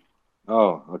frame.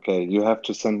 Oh, okay. You have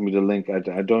to send me the link. I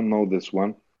don't know this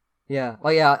one. Yeah. Oh,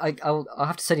 yeah. I'll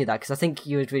have to send you that because I think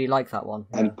you would really like that one.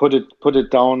 Yeah. And put it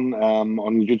down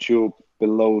on YouTube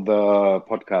below the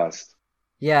podcast.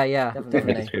 Yeah. Definitely. In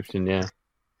the description, yeah.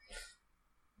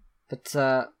 But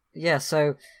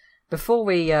so before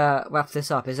we wrap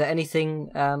this up, is there anything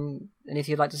any of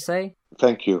you'd like to say?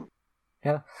 Thank you.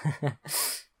 Yeah.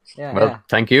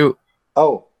 Thank you.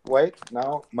 Oh, wait,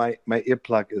 now my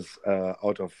earplug is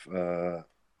out of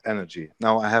energy.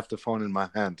 Now I have the phone in my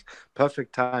hand.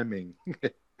 Perfect timing.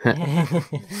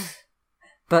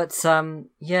 But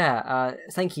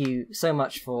thank you so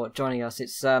much for joining us.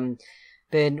 It's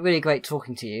been really great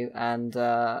talking to you, and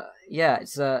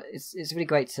it's really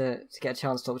great to get a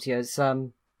chance to talk to you. It's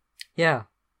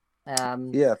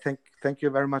Yeah, thank you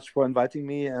very much for inviting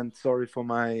me, and sorry for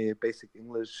my basic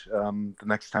English. The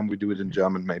next time we do it in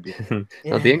German, maybe.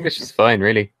 No, the English is fine,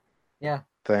 really. Yeah.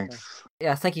 Thanks.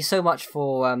 Yeah, thank you so much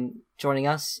for joining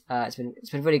us. It's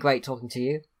been really great talking to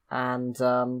you, and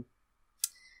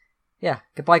yeah,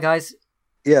 goodbye, guys.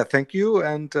 Yeah, thank you,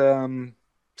 and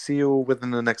see you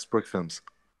within the next Brick Films.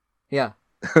 Yeah.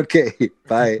 Okay,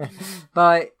 bye.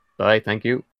 Bye. Bye, thank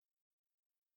you.